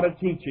lot of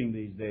teaching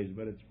these days,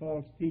 but it's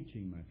false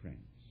teaching, my friends.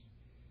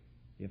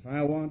 If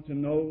I want to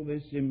know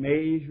this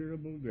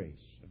immeasurable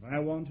grace, if I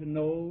want to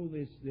know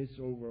this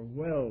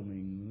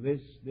overwhelming,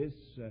 this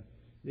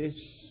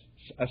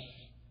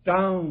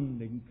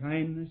astounding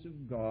kindness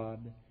of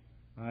God,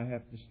 I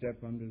have to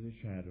step under the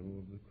shadow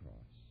of the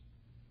cross.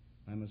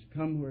 I must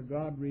come where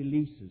God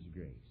releases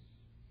grace.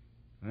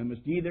 I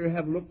must either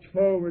have looked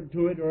forward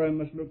to it, or I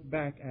must look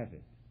back at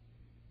it.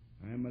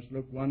 I must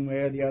look one way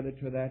or the other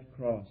to that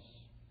cross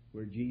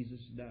where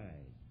Jesus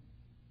died.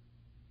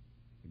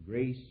 The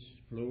grace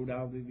flowed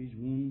out of His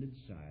wounded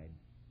side,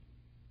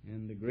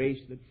 and the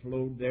grace that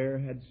flowed there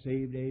had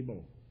saved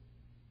Abel,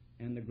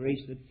 and the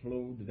grace that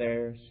flowed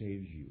there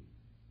saves you.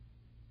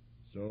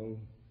 So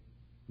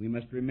we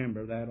must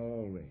remember that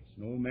always.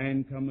 No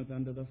man cometh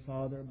unto the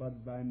Father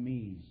but by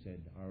me,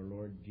 said our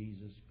Lord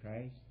Jesus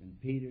Christ. And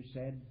Peter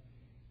said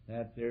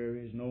that there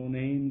is no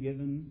name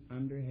given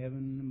under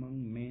heaven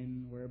among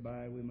men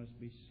whereby we must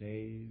be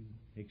saved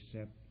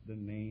except the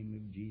name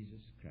of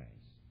Jesus Christ.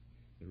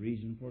 The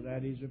reason for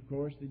that is, of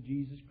course, that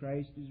Jesus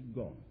Christ is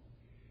God.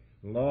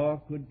 Law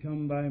could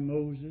come by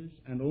Moses,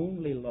 and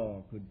only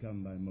law could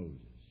come by Moses.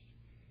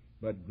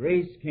 But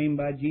grace came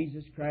by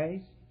Jesus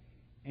Christ,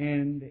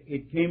 and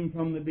it came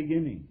from the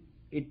beginning.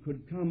 It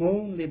could come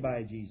only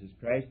by Jesus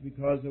Christ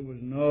because there was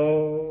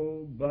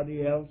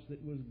nobody else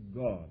that was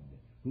God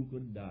who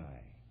could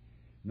die.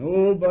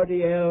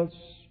 Nobody else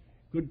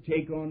could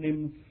take on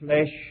Him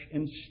flesh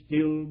and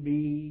still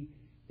be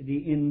the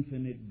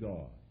infinite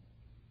God.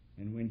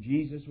 And when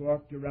Jesus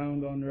walked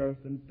around on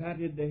earth and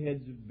patted the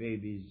heads of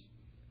babies,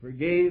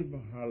 forgave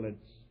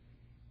harlots,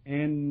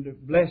 and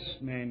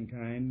blessed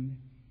mankind,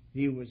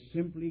 He was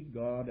simply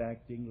God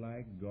acting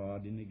like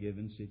God in a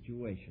given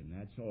situation.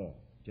 That's all.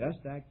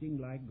 Just acting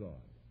like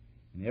God.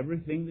 And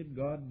everything that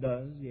God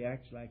does, He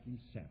acts like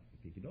Himself.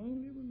 If you could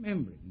only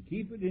remember it and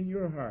keep it in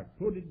your heart,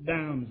 put it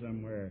down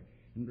somewhere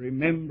and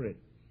remember it.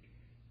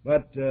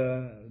 But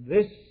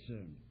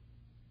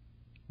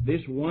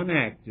this one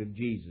act of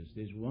Jesus,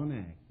 this one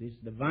act, this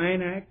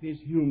divine act, this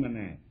human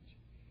act,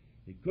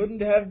 it couldn't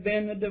have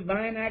been a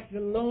divine act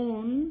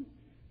alone,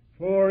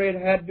 for it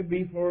had to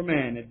be for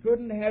man. It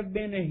couldn't have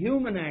been a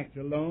human act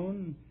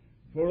alone,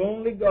 for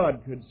only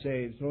God could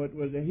save. So it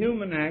was a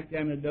human act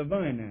and a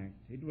divine act.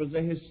 It was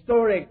a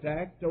historic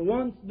act, a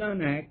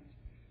once-done act,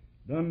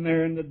 done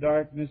there in the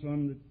darkness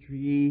on the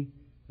tree,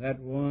 that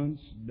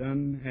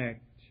once-done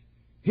act.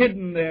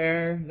 Hidden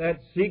there,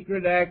 that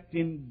secret act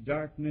in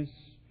darkness,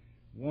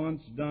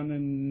 once done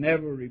and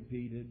never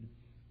repeated,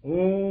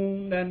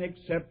 owned and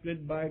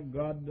accepted by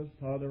God the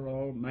Father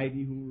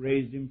Almighty, who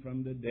raised Him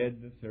from the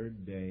dead the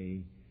third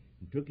day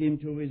and took Him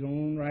to His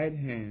own right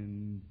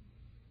hand.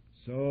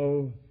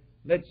 So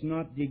let's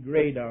not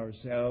degrade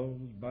ourselves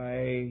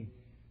by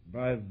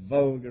by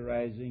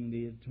vulgarizing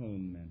the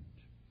atonement.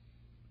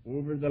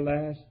 Over the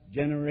last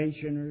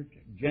generation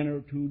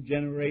or two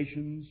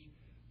generations,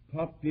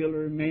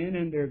 popular men,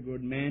 and they're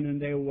good men,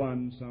 and they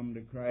won some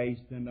to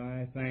Christ, and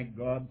I thank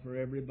God for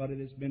everybody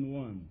that's been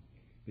won.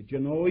 But you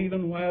know,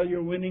 even while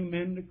you're winning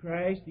men to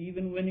Christ,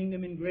 even winning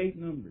them in great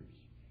numbers,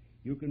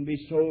 you can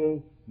be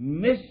so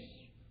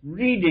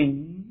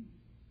misreading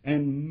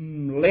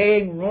and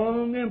laying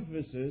wrong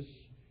emphasis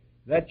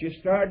that you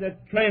start a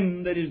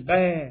trend that is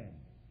bad.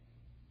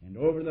 And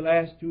over the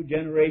last two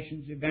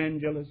generations,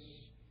 evangelists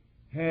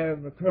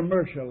have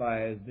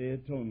commercialized the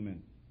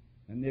atonement.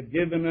 And they've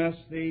given us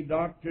the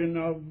doctrine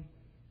of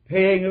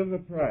paying of the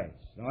price.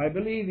 Now, I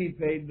believe He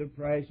paid the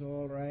price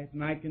all right,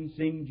 and I can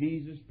sing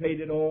Jesus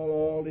paid it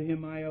all to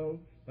Him I owe,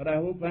 but I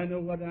hope I know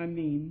what I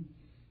mean.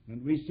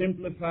 And we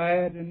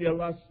simplify it and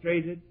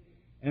illustrate it,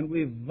 and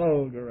we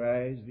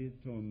vulgarize the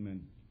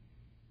atonement.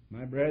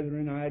 My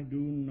brethren, I do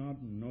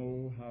not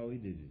know how He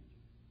did it.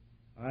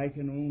 I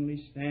can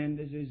only stand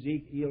as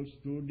Ezekiel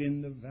stood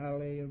in the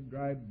valley of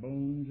dry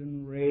bones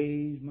and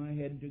raise my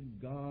head to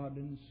God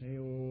and say,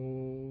 "O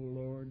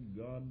Lord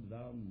God,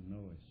 Thou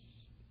knowest."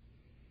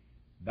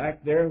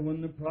 Back there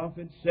when the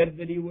prophet said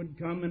that he would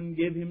come and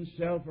give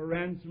himself a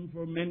ransom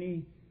for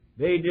many,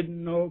 they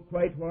didn't know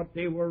quite what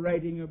they were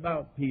writing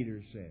about,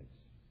 Peter says.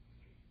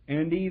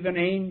 And even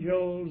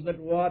angels that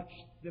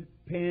watched the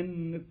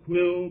pen, the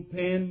quill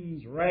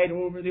pens, write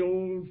over the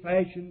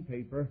old-fashioned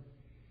paper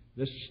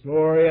the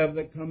story of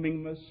the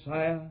coming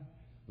Messiah,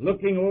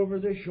 looking over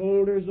the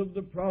shoulders of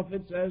the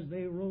prophets as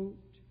they wrote,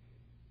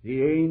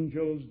 the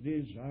angels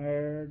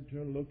desired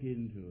to look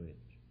into it.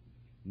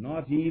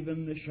 Not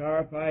even the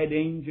sharp-eyed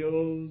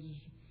angels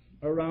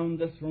around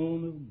the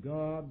throne of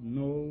God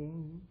know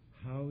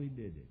how He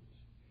did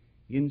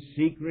it. In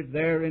secret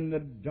there in the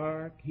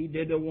dark, He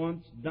did a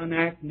once-done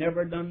act,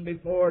 never done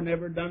before,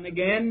 never done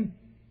again.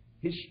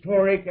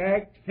 Historic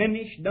act,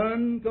 finished,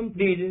 done,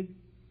 completed.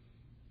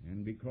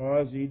 And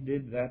because He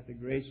did that, the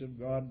grace of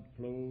God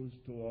flows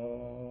to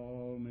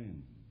all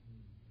men.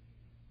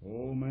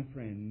 Oh, my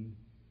friend,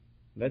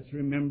 let's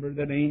remember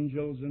that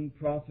angels and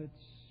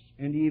prophets,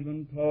 and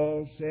even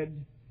Paul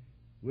said,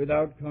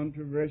 without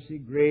controversy,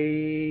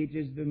 great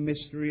is the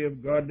mystery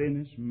of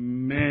godliness,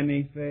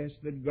 manifest,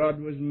 that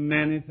God was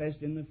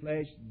manifest in the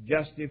flesh,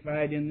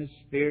 justified in the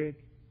Spirit,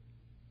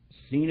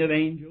 seen of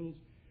angels,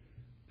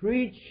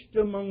 preached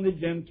among the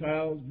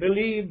Gentiles,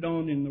 believed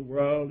on in the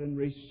world, and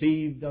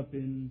received up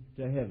into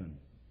heaven.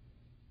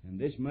 And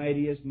this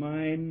mightiest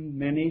mind,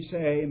 many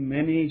say,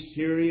 many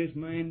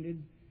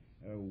serious-minded,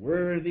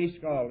 worthy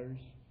scholars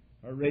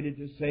are ready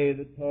to say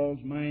that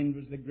Paul's mind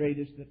was the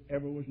greatest that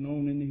ever was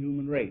known in the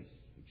human race,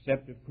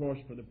 except, of course,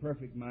 for the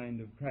perfect mind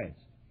of Christ.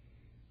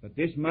 But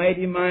this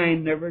mighty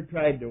mind never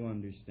tried to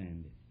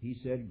understand it. He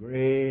said,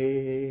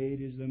 great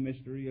is the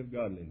mystery of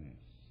godliness.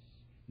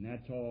 And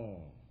that's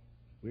all.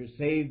 We're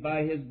saved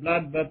by His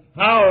blood, but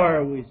how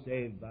are we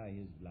saved by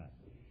His blood?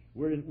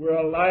 We're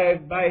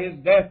alive by His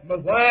death,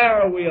 but why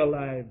are we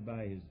alive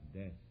by His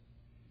death?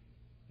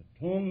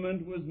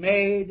 Atonement was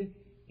made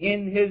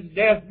in His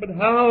death, but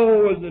how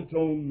was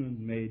atonement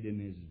made in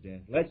His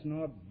death? Let's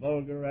not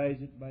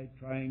vulgarize it by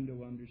trying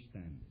to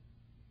understand it.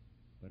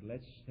 But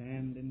let's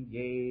stand and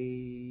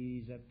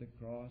gaze at the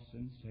cross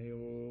and say,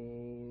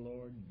 "O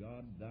Lord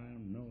God, Thou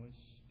knowest.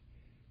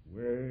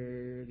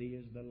 Worthy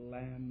is the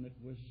Lamb that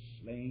was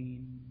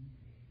slain."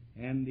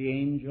 And the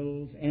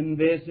angels,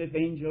 envious, if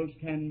angels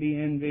can be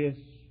envious,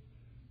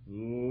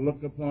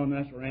 look upon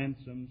us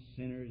ransomed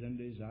sinners and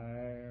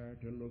desire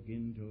to look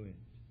into it.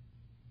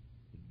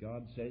 But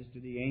God says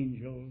to the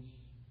angels,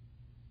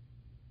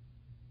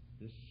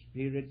 the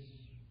spirits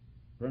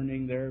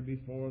burning there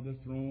before the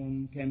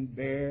throne can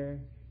bear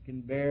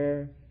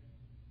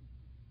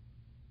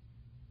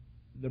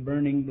the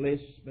burning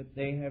bliss, but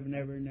they have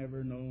never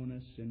known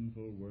a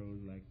sinful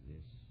world like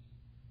this.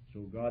 So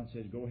God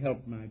says, go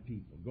help my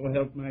people. Go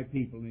help my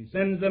people. And He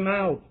sends them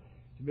out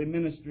to be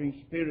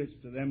ministering spirits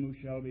to them who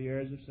shall be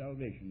heirs of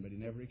salvation, but He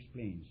never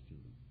explains to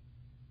them.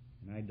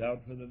 And I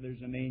doubt whether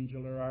there's an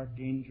angel or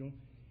archangel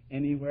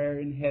anywhere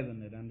in heaven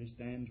that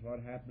understands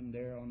what happened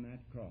there on that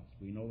cross.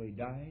 We know He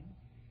died.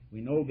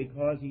 We know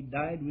because He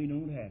died, we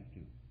don't have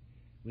to.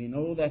 We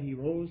know that He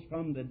rose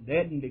from the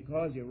dead, and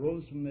because He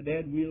rose from the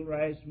dead, we'll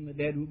rise from the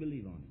dead who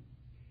believe on Him.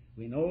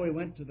 We know He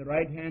went to the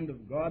right hand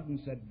of God and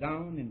sat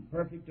down in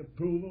perfect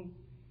approval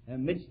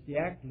amidst the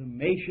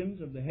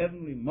acclamations of the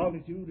heavenly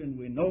multitude, and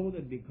we know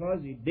that because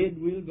He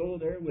did, we'll go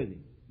there with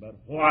Him. But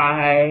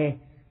why?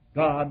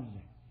 God's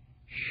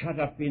shut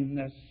up in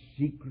the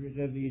secret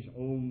of His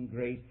own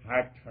great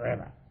heart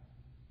forever.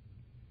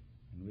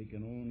 And we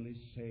can only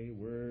say,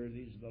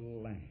 worthy's the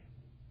Lamb.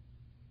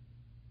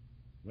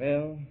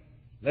 Well,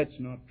 let's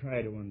not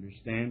try to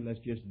understand. Let's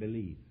just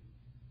believe.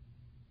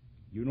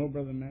 You know,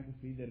 Brother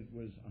McAfee, that it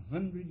was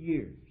 100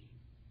 years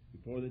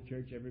before the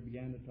church ever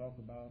began to talk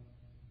about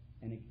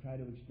and try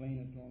to explain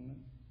atonement.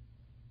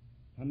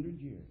 100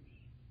 years.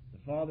 The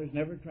fathers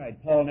never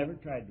tried. Paul never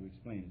tried to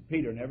explain it.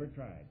 Peter never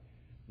tried.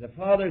 The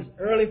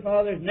early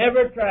fathers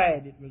never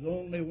tried. It was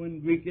only when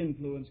Greek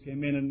influence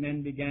came in and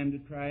men began to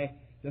try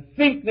to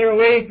think their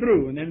way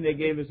through, and then they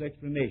gave us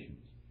explanations.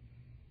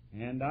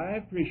 And I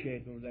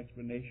appreciate those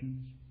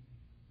explanations,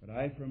 but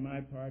I, for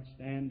my part,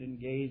 stand and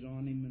gaze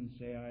on him and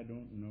say, I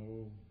don't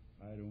know.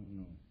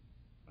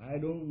 I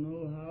don't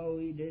know how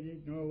he did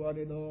it, nor what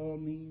it all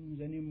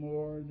means, any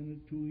more than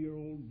a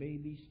 2-year-old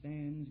baby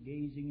stands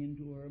gazing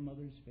into her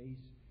mother's face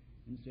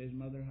and says,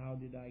 Mother, how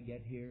did I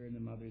get here? And the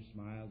mother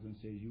smiles and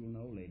says, you'll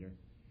know later.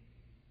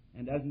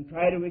 And doesn't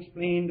try to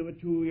explain to a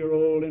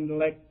 2-year-old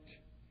intellect.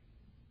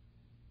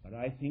 But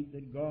I think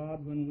that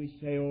God, when we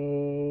say,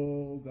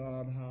 oh,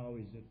 God, how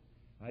is it?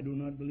 I do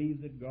not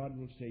believe that God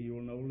will say,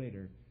 you'll know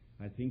later.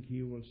 I think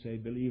He will say,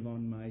 believe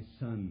on my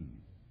Son.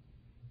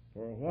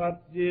 For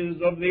what is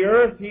of the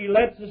earth He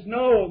lets us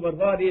know, but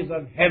what is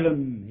of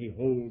heaven He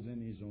holds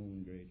in His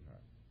own great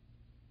heart.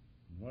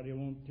 And what He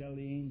won't tell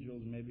the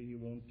angels, maybe He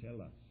won't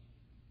tell us.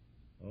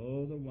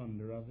 Oh, the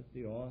wonder of it,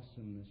 the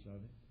awesomeness of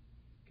it.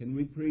 Can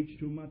we preach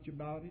too much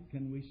about it?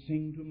 Can we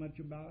sing too much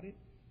about it?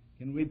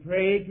 Can we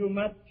pray too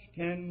much?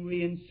 Can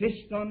we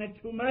insist on it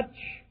too much?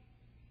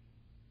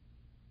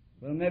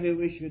 Well, maybe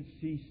we should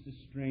cease the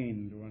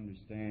strain to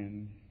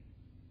understand,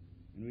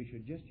 and we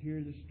should just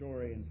hear the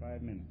story in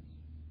 5 minutes.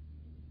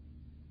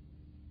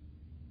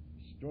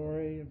 The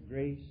story of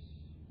grace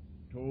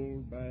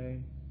told by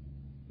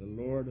the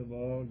Lord of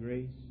all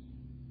grace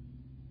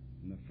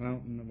and the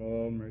fountain of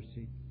all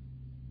mercy,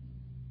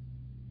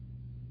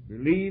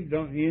 believed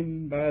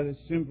in by the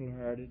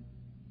simple-hearted.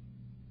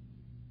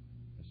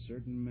 A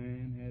certain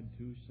man had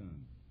 2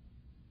 sons.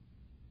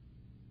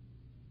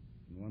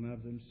 And one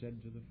of them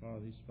said to his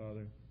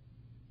father,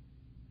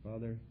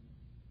 Father,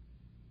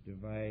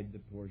 divide the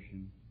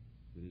portion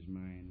that is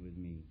mine with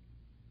me.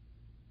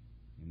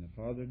 And the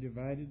father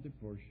divided the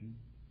portion,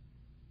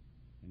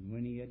 and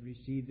when he had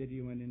received it, he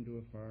went into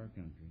a far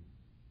country.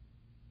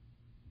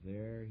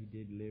 There he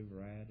did live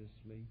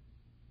riotously.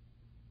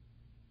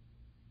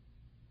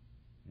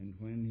 And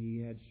when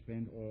he had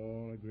spent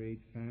all, a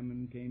great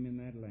famine came in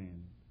that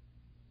land.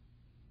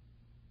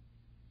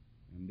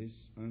 And this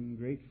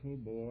ungrateful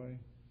boy,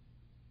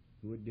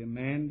 who had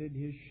demanded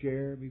his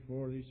share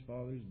before his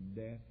father's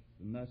death,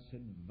 and thus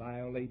had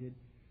violated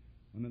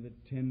one of the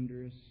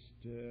tenderest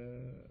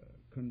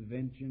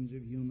conventions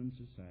of human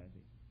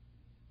society,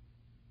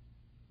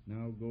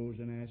 now goes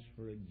and asks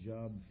for a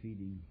job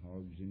feeding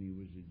hogs, and he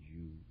was a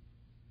Jew.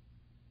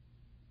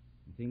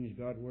 And things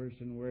got worse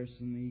and worse,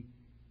 and he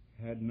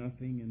had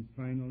nothing, and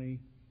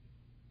finally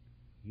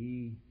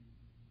he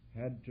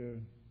had to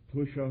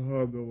push a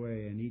hog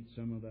away and eat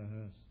some of the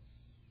husks.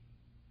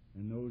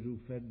 And those who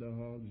fed the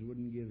hogs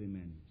wouldn't give him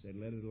any. Said,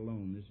 let it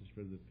alone, this is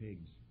for the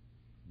pigs.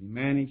 He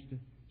managed to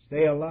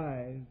stay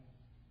alive,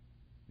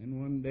 and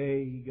one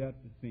day he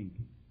got to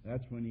thinking.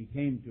 That's when he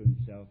came to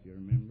himself, you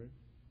remember.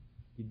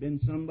 He'd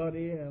been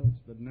somebody else,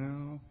 but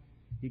now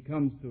he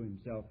comes to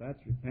himself.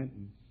 That's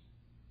repentance.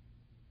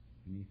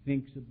 And he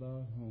thinks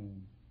about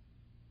home,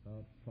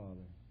 about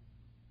Father.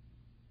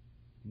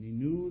 And he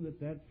knew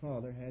that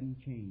Father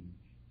hadn't changed.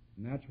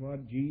 And that's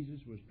what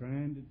Jesus was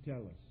trying to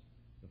tell us.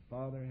 The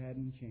Father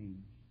hadn't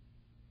changed.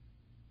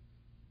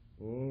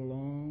 Oh, a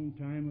long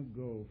time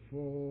ago,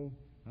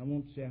 I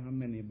won't say how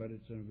many, but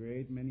it's a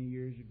great many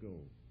years ago,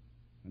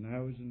 when I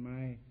was in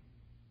my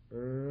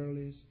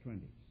earliest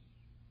 20s.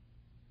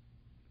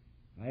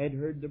 I had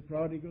heard the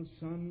prodigal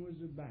son was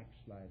a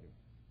backslider,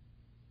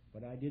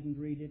 but I didn't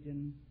read it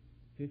in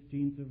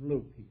 15th of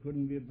Luke. He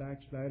couldn't be a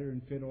backslider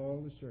and fit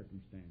all the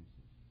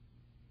circumstances.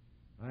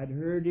 I'd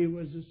heard he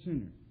was a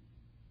sinner,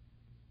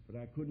 but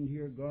I couldn't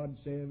hear God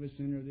say of a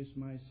sinner, this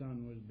my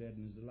son was dead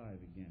and is alive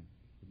again.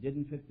 It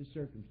didn't fit the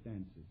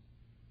circumstances.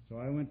 So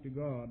I went to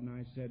God and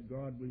I said,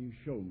 God, will you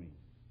show me?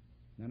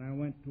 Then I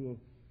went to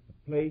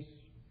a place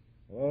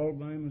all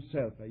by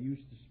myself. I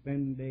used to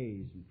spend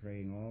days in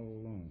praying all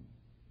alone.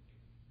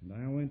 And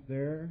I went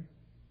there,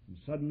 and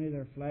suddenly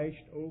there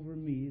flashed over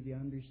me the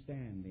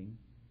understanding,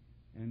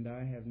 and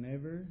I have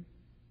never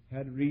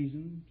had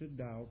reason to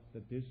doubt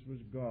that this was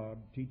God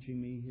teaching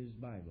me His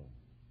Bible.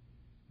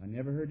 I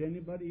never heard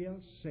anybody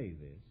else say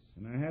this,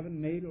 and I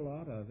haven't made a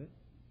lot of it.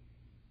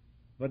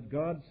 But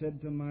God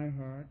said to my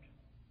heart,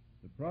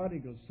 the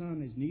prodigal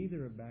son is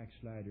neither a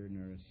backslider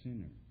nor a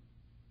sinner.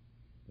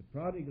 The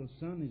prodigal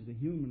son is the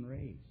human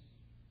race.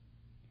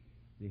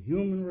 The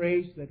human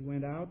race that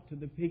went out to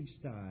the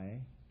pigsty,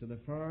 to the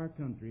far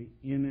country,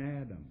 in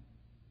Adam,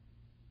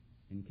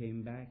 and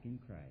came back in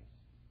Christ,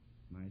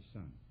 my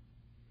son.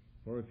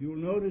 For if you'll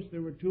notice,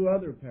 there were 2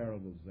 other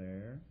parables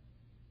there.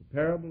 The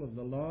parable of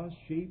the lost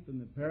sheep and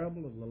the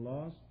parable of the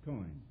lost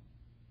coin.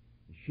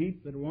 The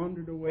sheep that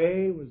wandered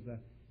away was the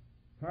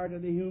part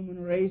of the human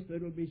race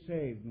that will be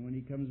saved. And when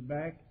he comes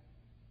back,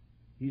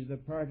 he's the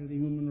part of the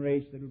human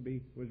race that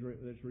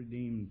that's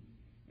redeemed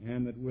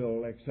and that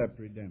will accept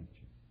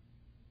redemption.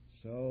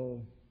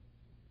 So,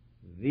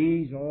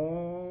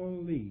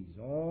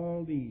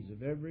 all these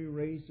of every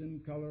race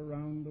and color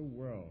around the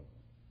world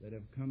that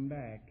have come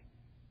back,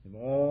 have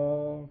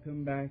all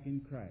come back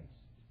in Christ.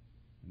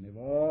 And they've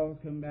all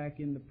come back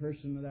in the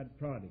person of that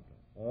prodigal.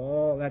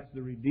 All that's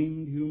the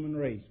redeemed human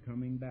race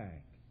coming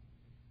back.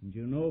 And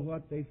you know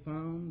what they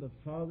found the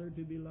father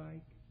to be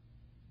like?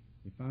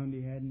 They found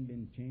he hadn't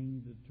been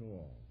changed at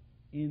all.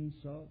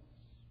 Insults,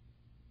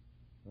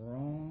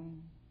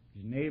 wrong.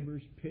 His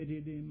neighbors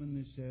pitied him and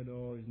they said,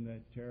 "Oh, isn't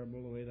that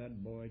terrible the way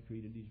that boy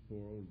treated his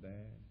poor old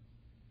dad?"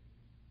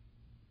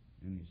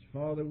 And his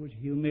father was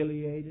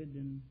humiliated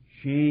and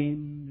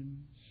shamed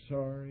and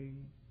sorry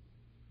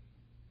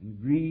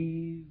and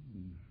grieved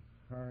and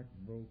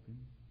heartbroken.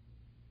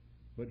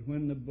 But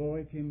when the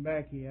boy came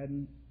back, he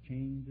hadn't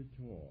changed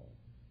at all.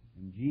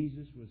 And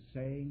Jesus was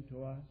saying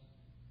to us,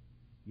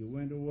 "You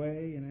went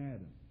away in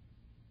Adam,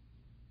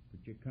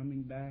 but you're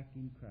coming back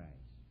in Christ.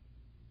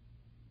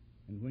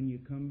 And when you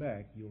come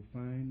back, you'll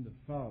find the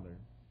Father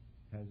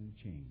hasn't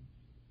changed.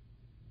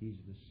 He's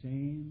the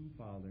same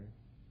Father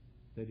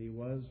that He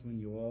was when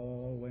you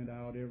all went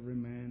out, every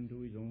man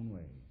to his own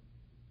way.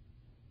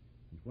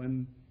 And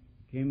when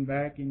you came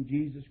back in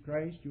Jesus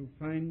Christ, you'll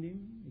find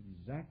Him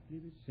exactly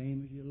the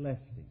same as you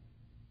left Him,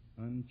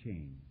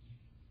 unchanged."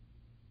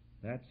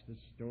 That's the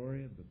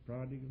story of the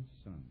prodigal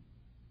son.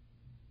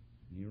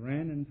 And He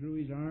ran and threw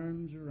His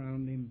arms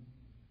around him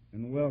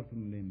and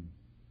welcomed him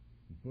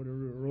and put a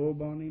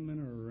robe on him and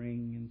a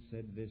ring and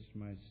said, "This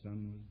my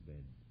son was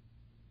dead,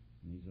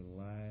 and he's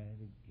alive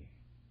again."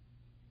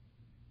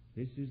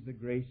 This is the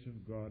grace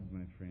of God,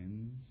 my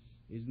friends.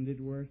 Isn't it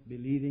worth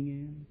believing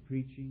in,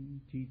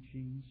 preaching,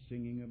 teaching,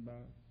 singing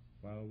about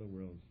while the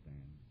world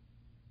stands?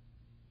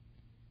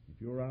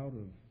 If you're out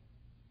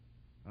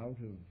of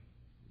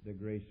the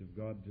grace of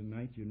God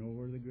tonight, you know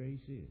where the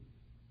grace is.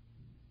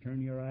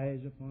 Turn your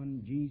eyes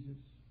upon Jesus,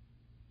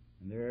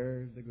 and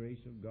there's the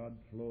grace of God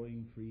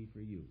flowing free for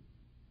you.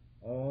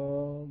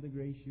 All the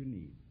grace you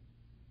need.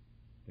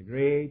 The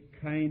great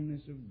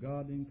kindness of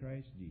God in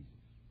Christ Jesus.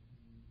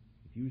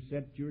 If you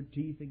set your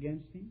teeth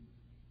against Him,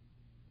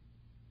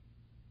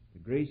 the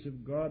grace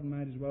of God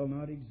might as well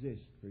not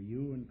exist for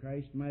you, and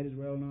Christ might as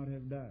well not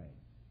have died.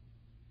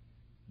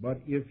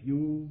 But if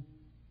you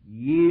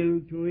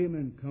yield to Him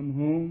and come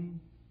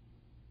home,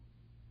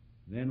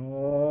 then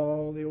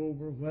all the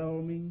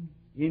overwhelming,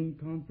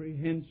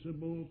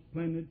 incomprehensible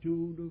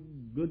plenitude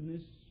of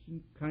goodness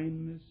and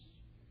kindness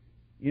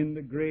in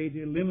the great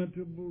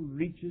illimitable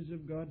reaches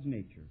of God's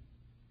nature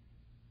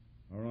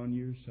are on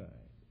your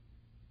side.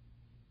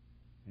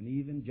 And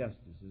even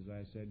justice, as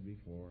I said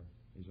before,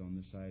 is on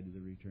the side of the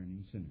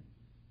returning sinner.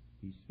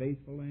 He's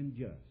faithful and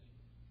just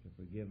to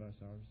forgive us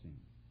our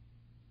sins.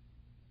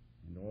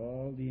 And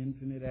all the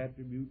infinite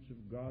attributes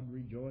of God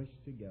rejoice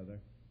together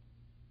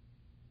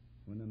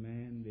when a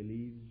man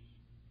believes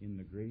in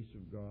the grace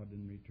of God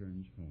and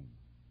returns home.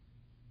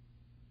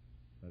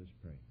 Let us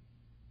pray.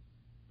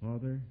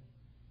 Father,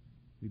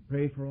 we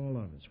pray for all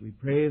of us. We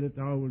pray that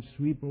Thou wilt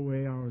sweep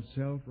away our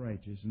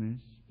self-righteousness,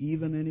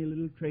 even any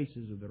little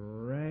traces of the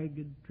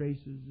ragged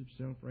traces of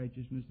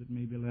self-righteousness that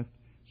may be left.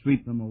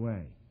 Sweep them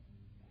away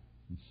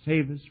and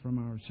save us from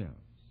ourselves.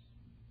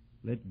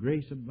 Let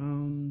grace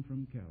abound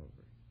from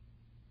Calvary.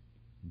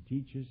 And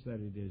teach us that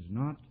it is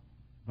not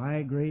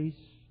by grace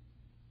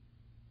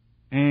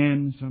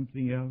and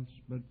something else,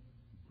 but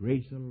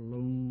grace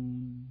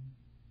alone,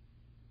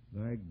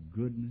 Thy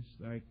goodness,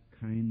 Thy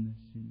kindness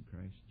in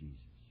Christ Jesus.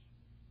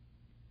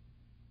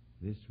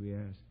 This we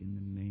ask in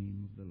the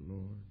name of the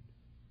Lord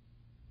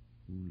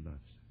who loves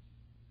us.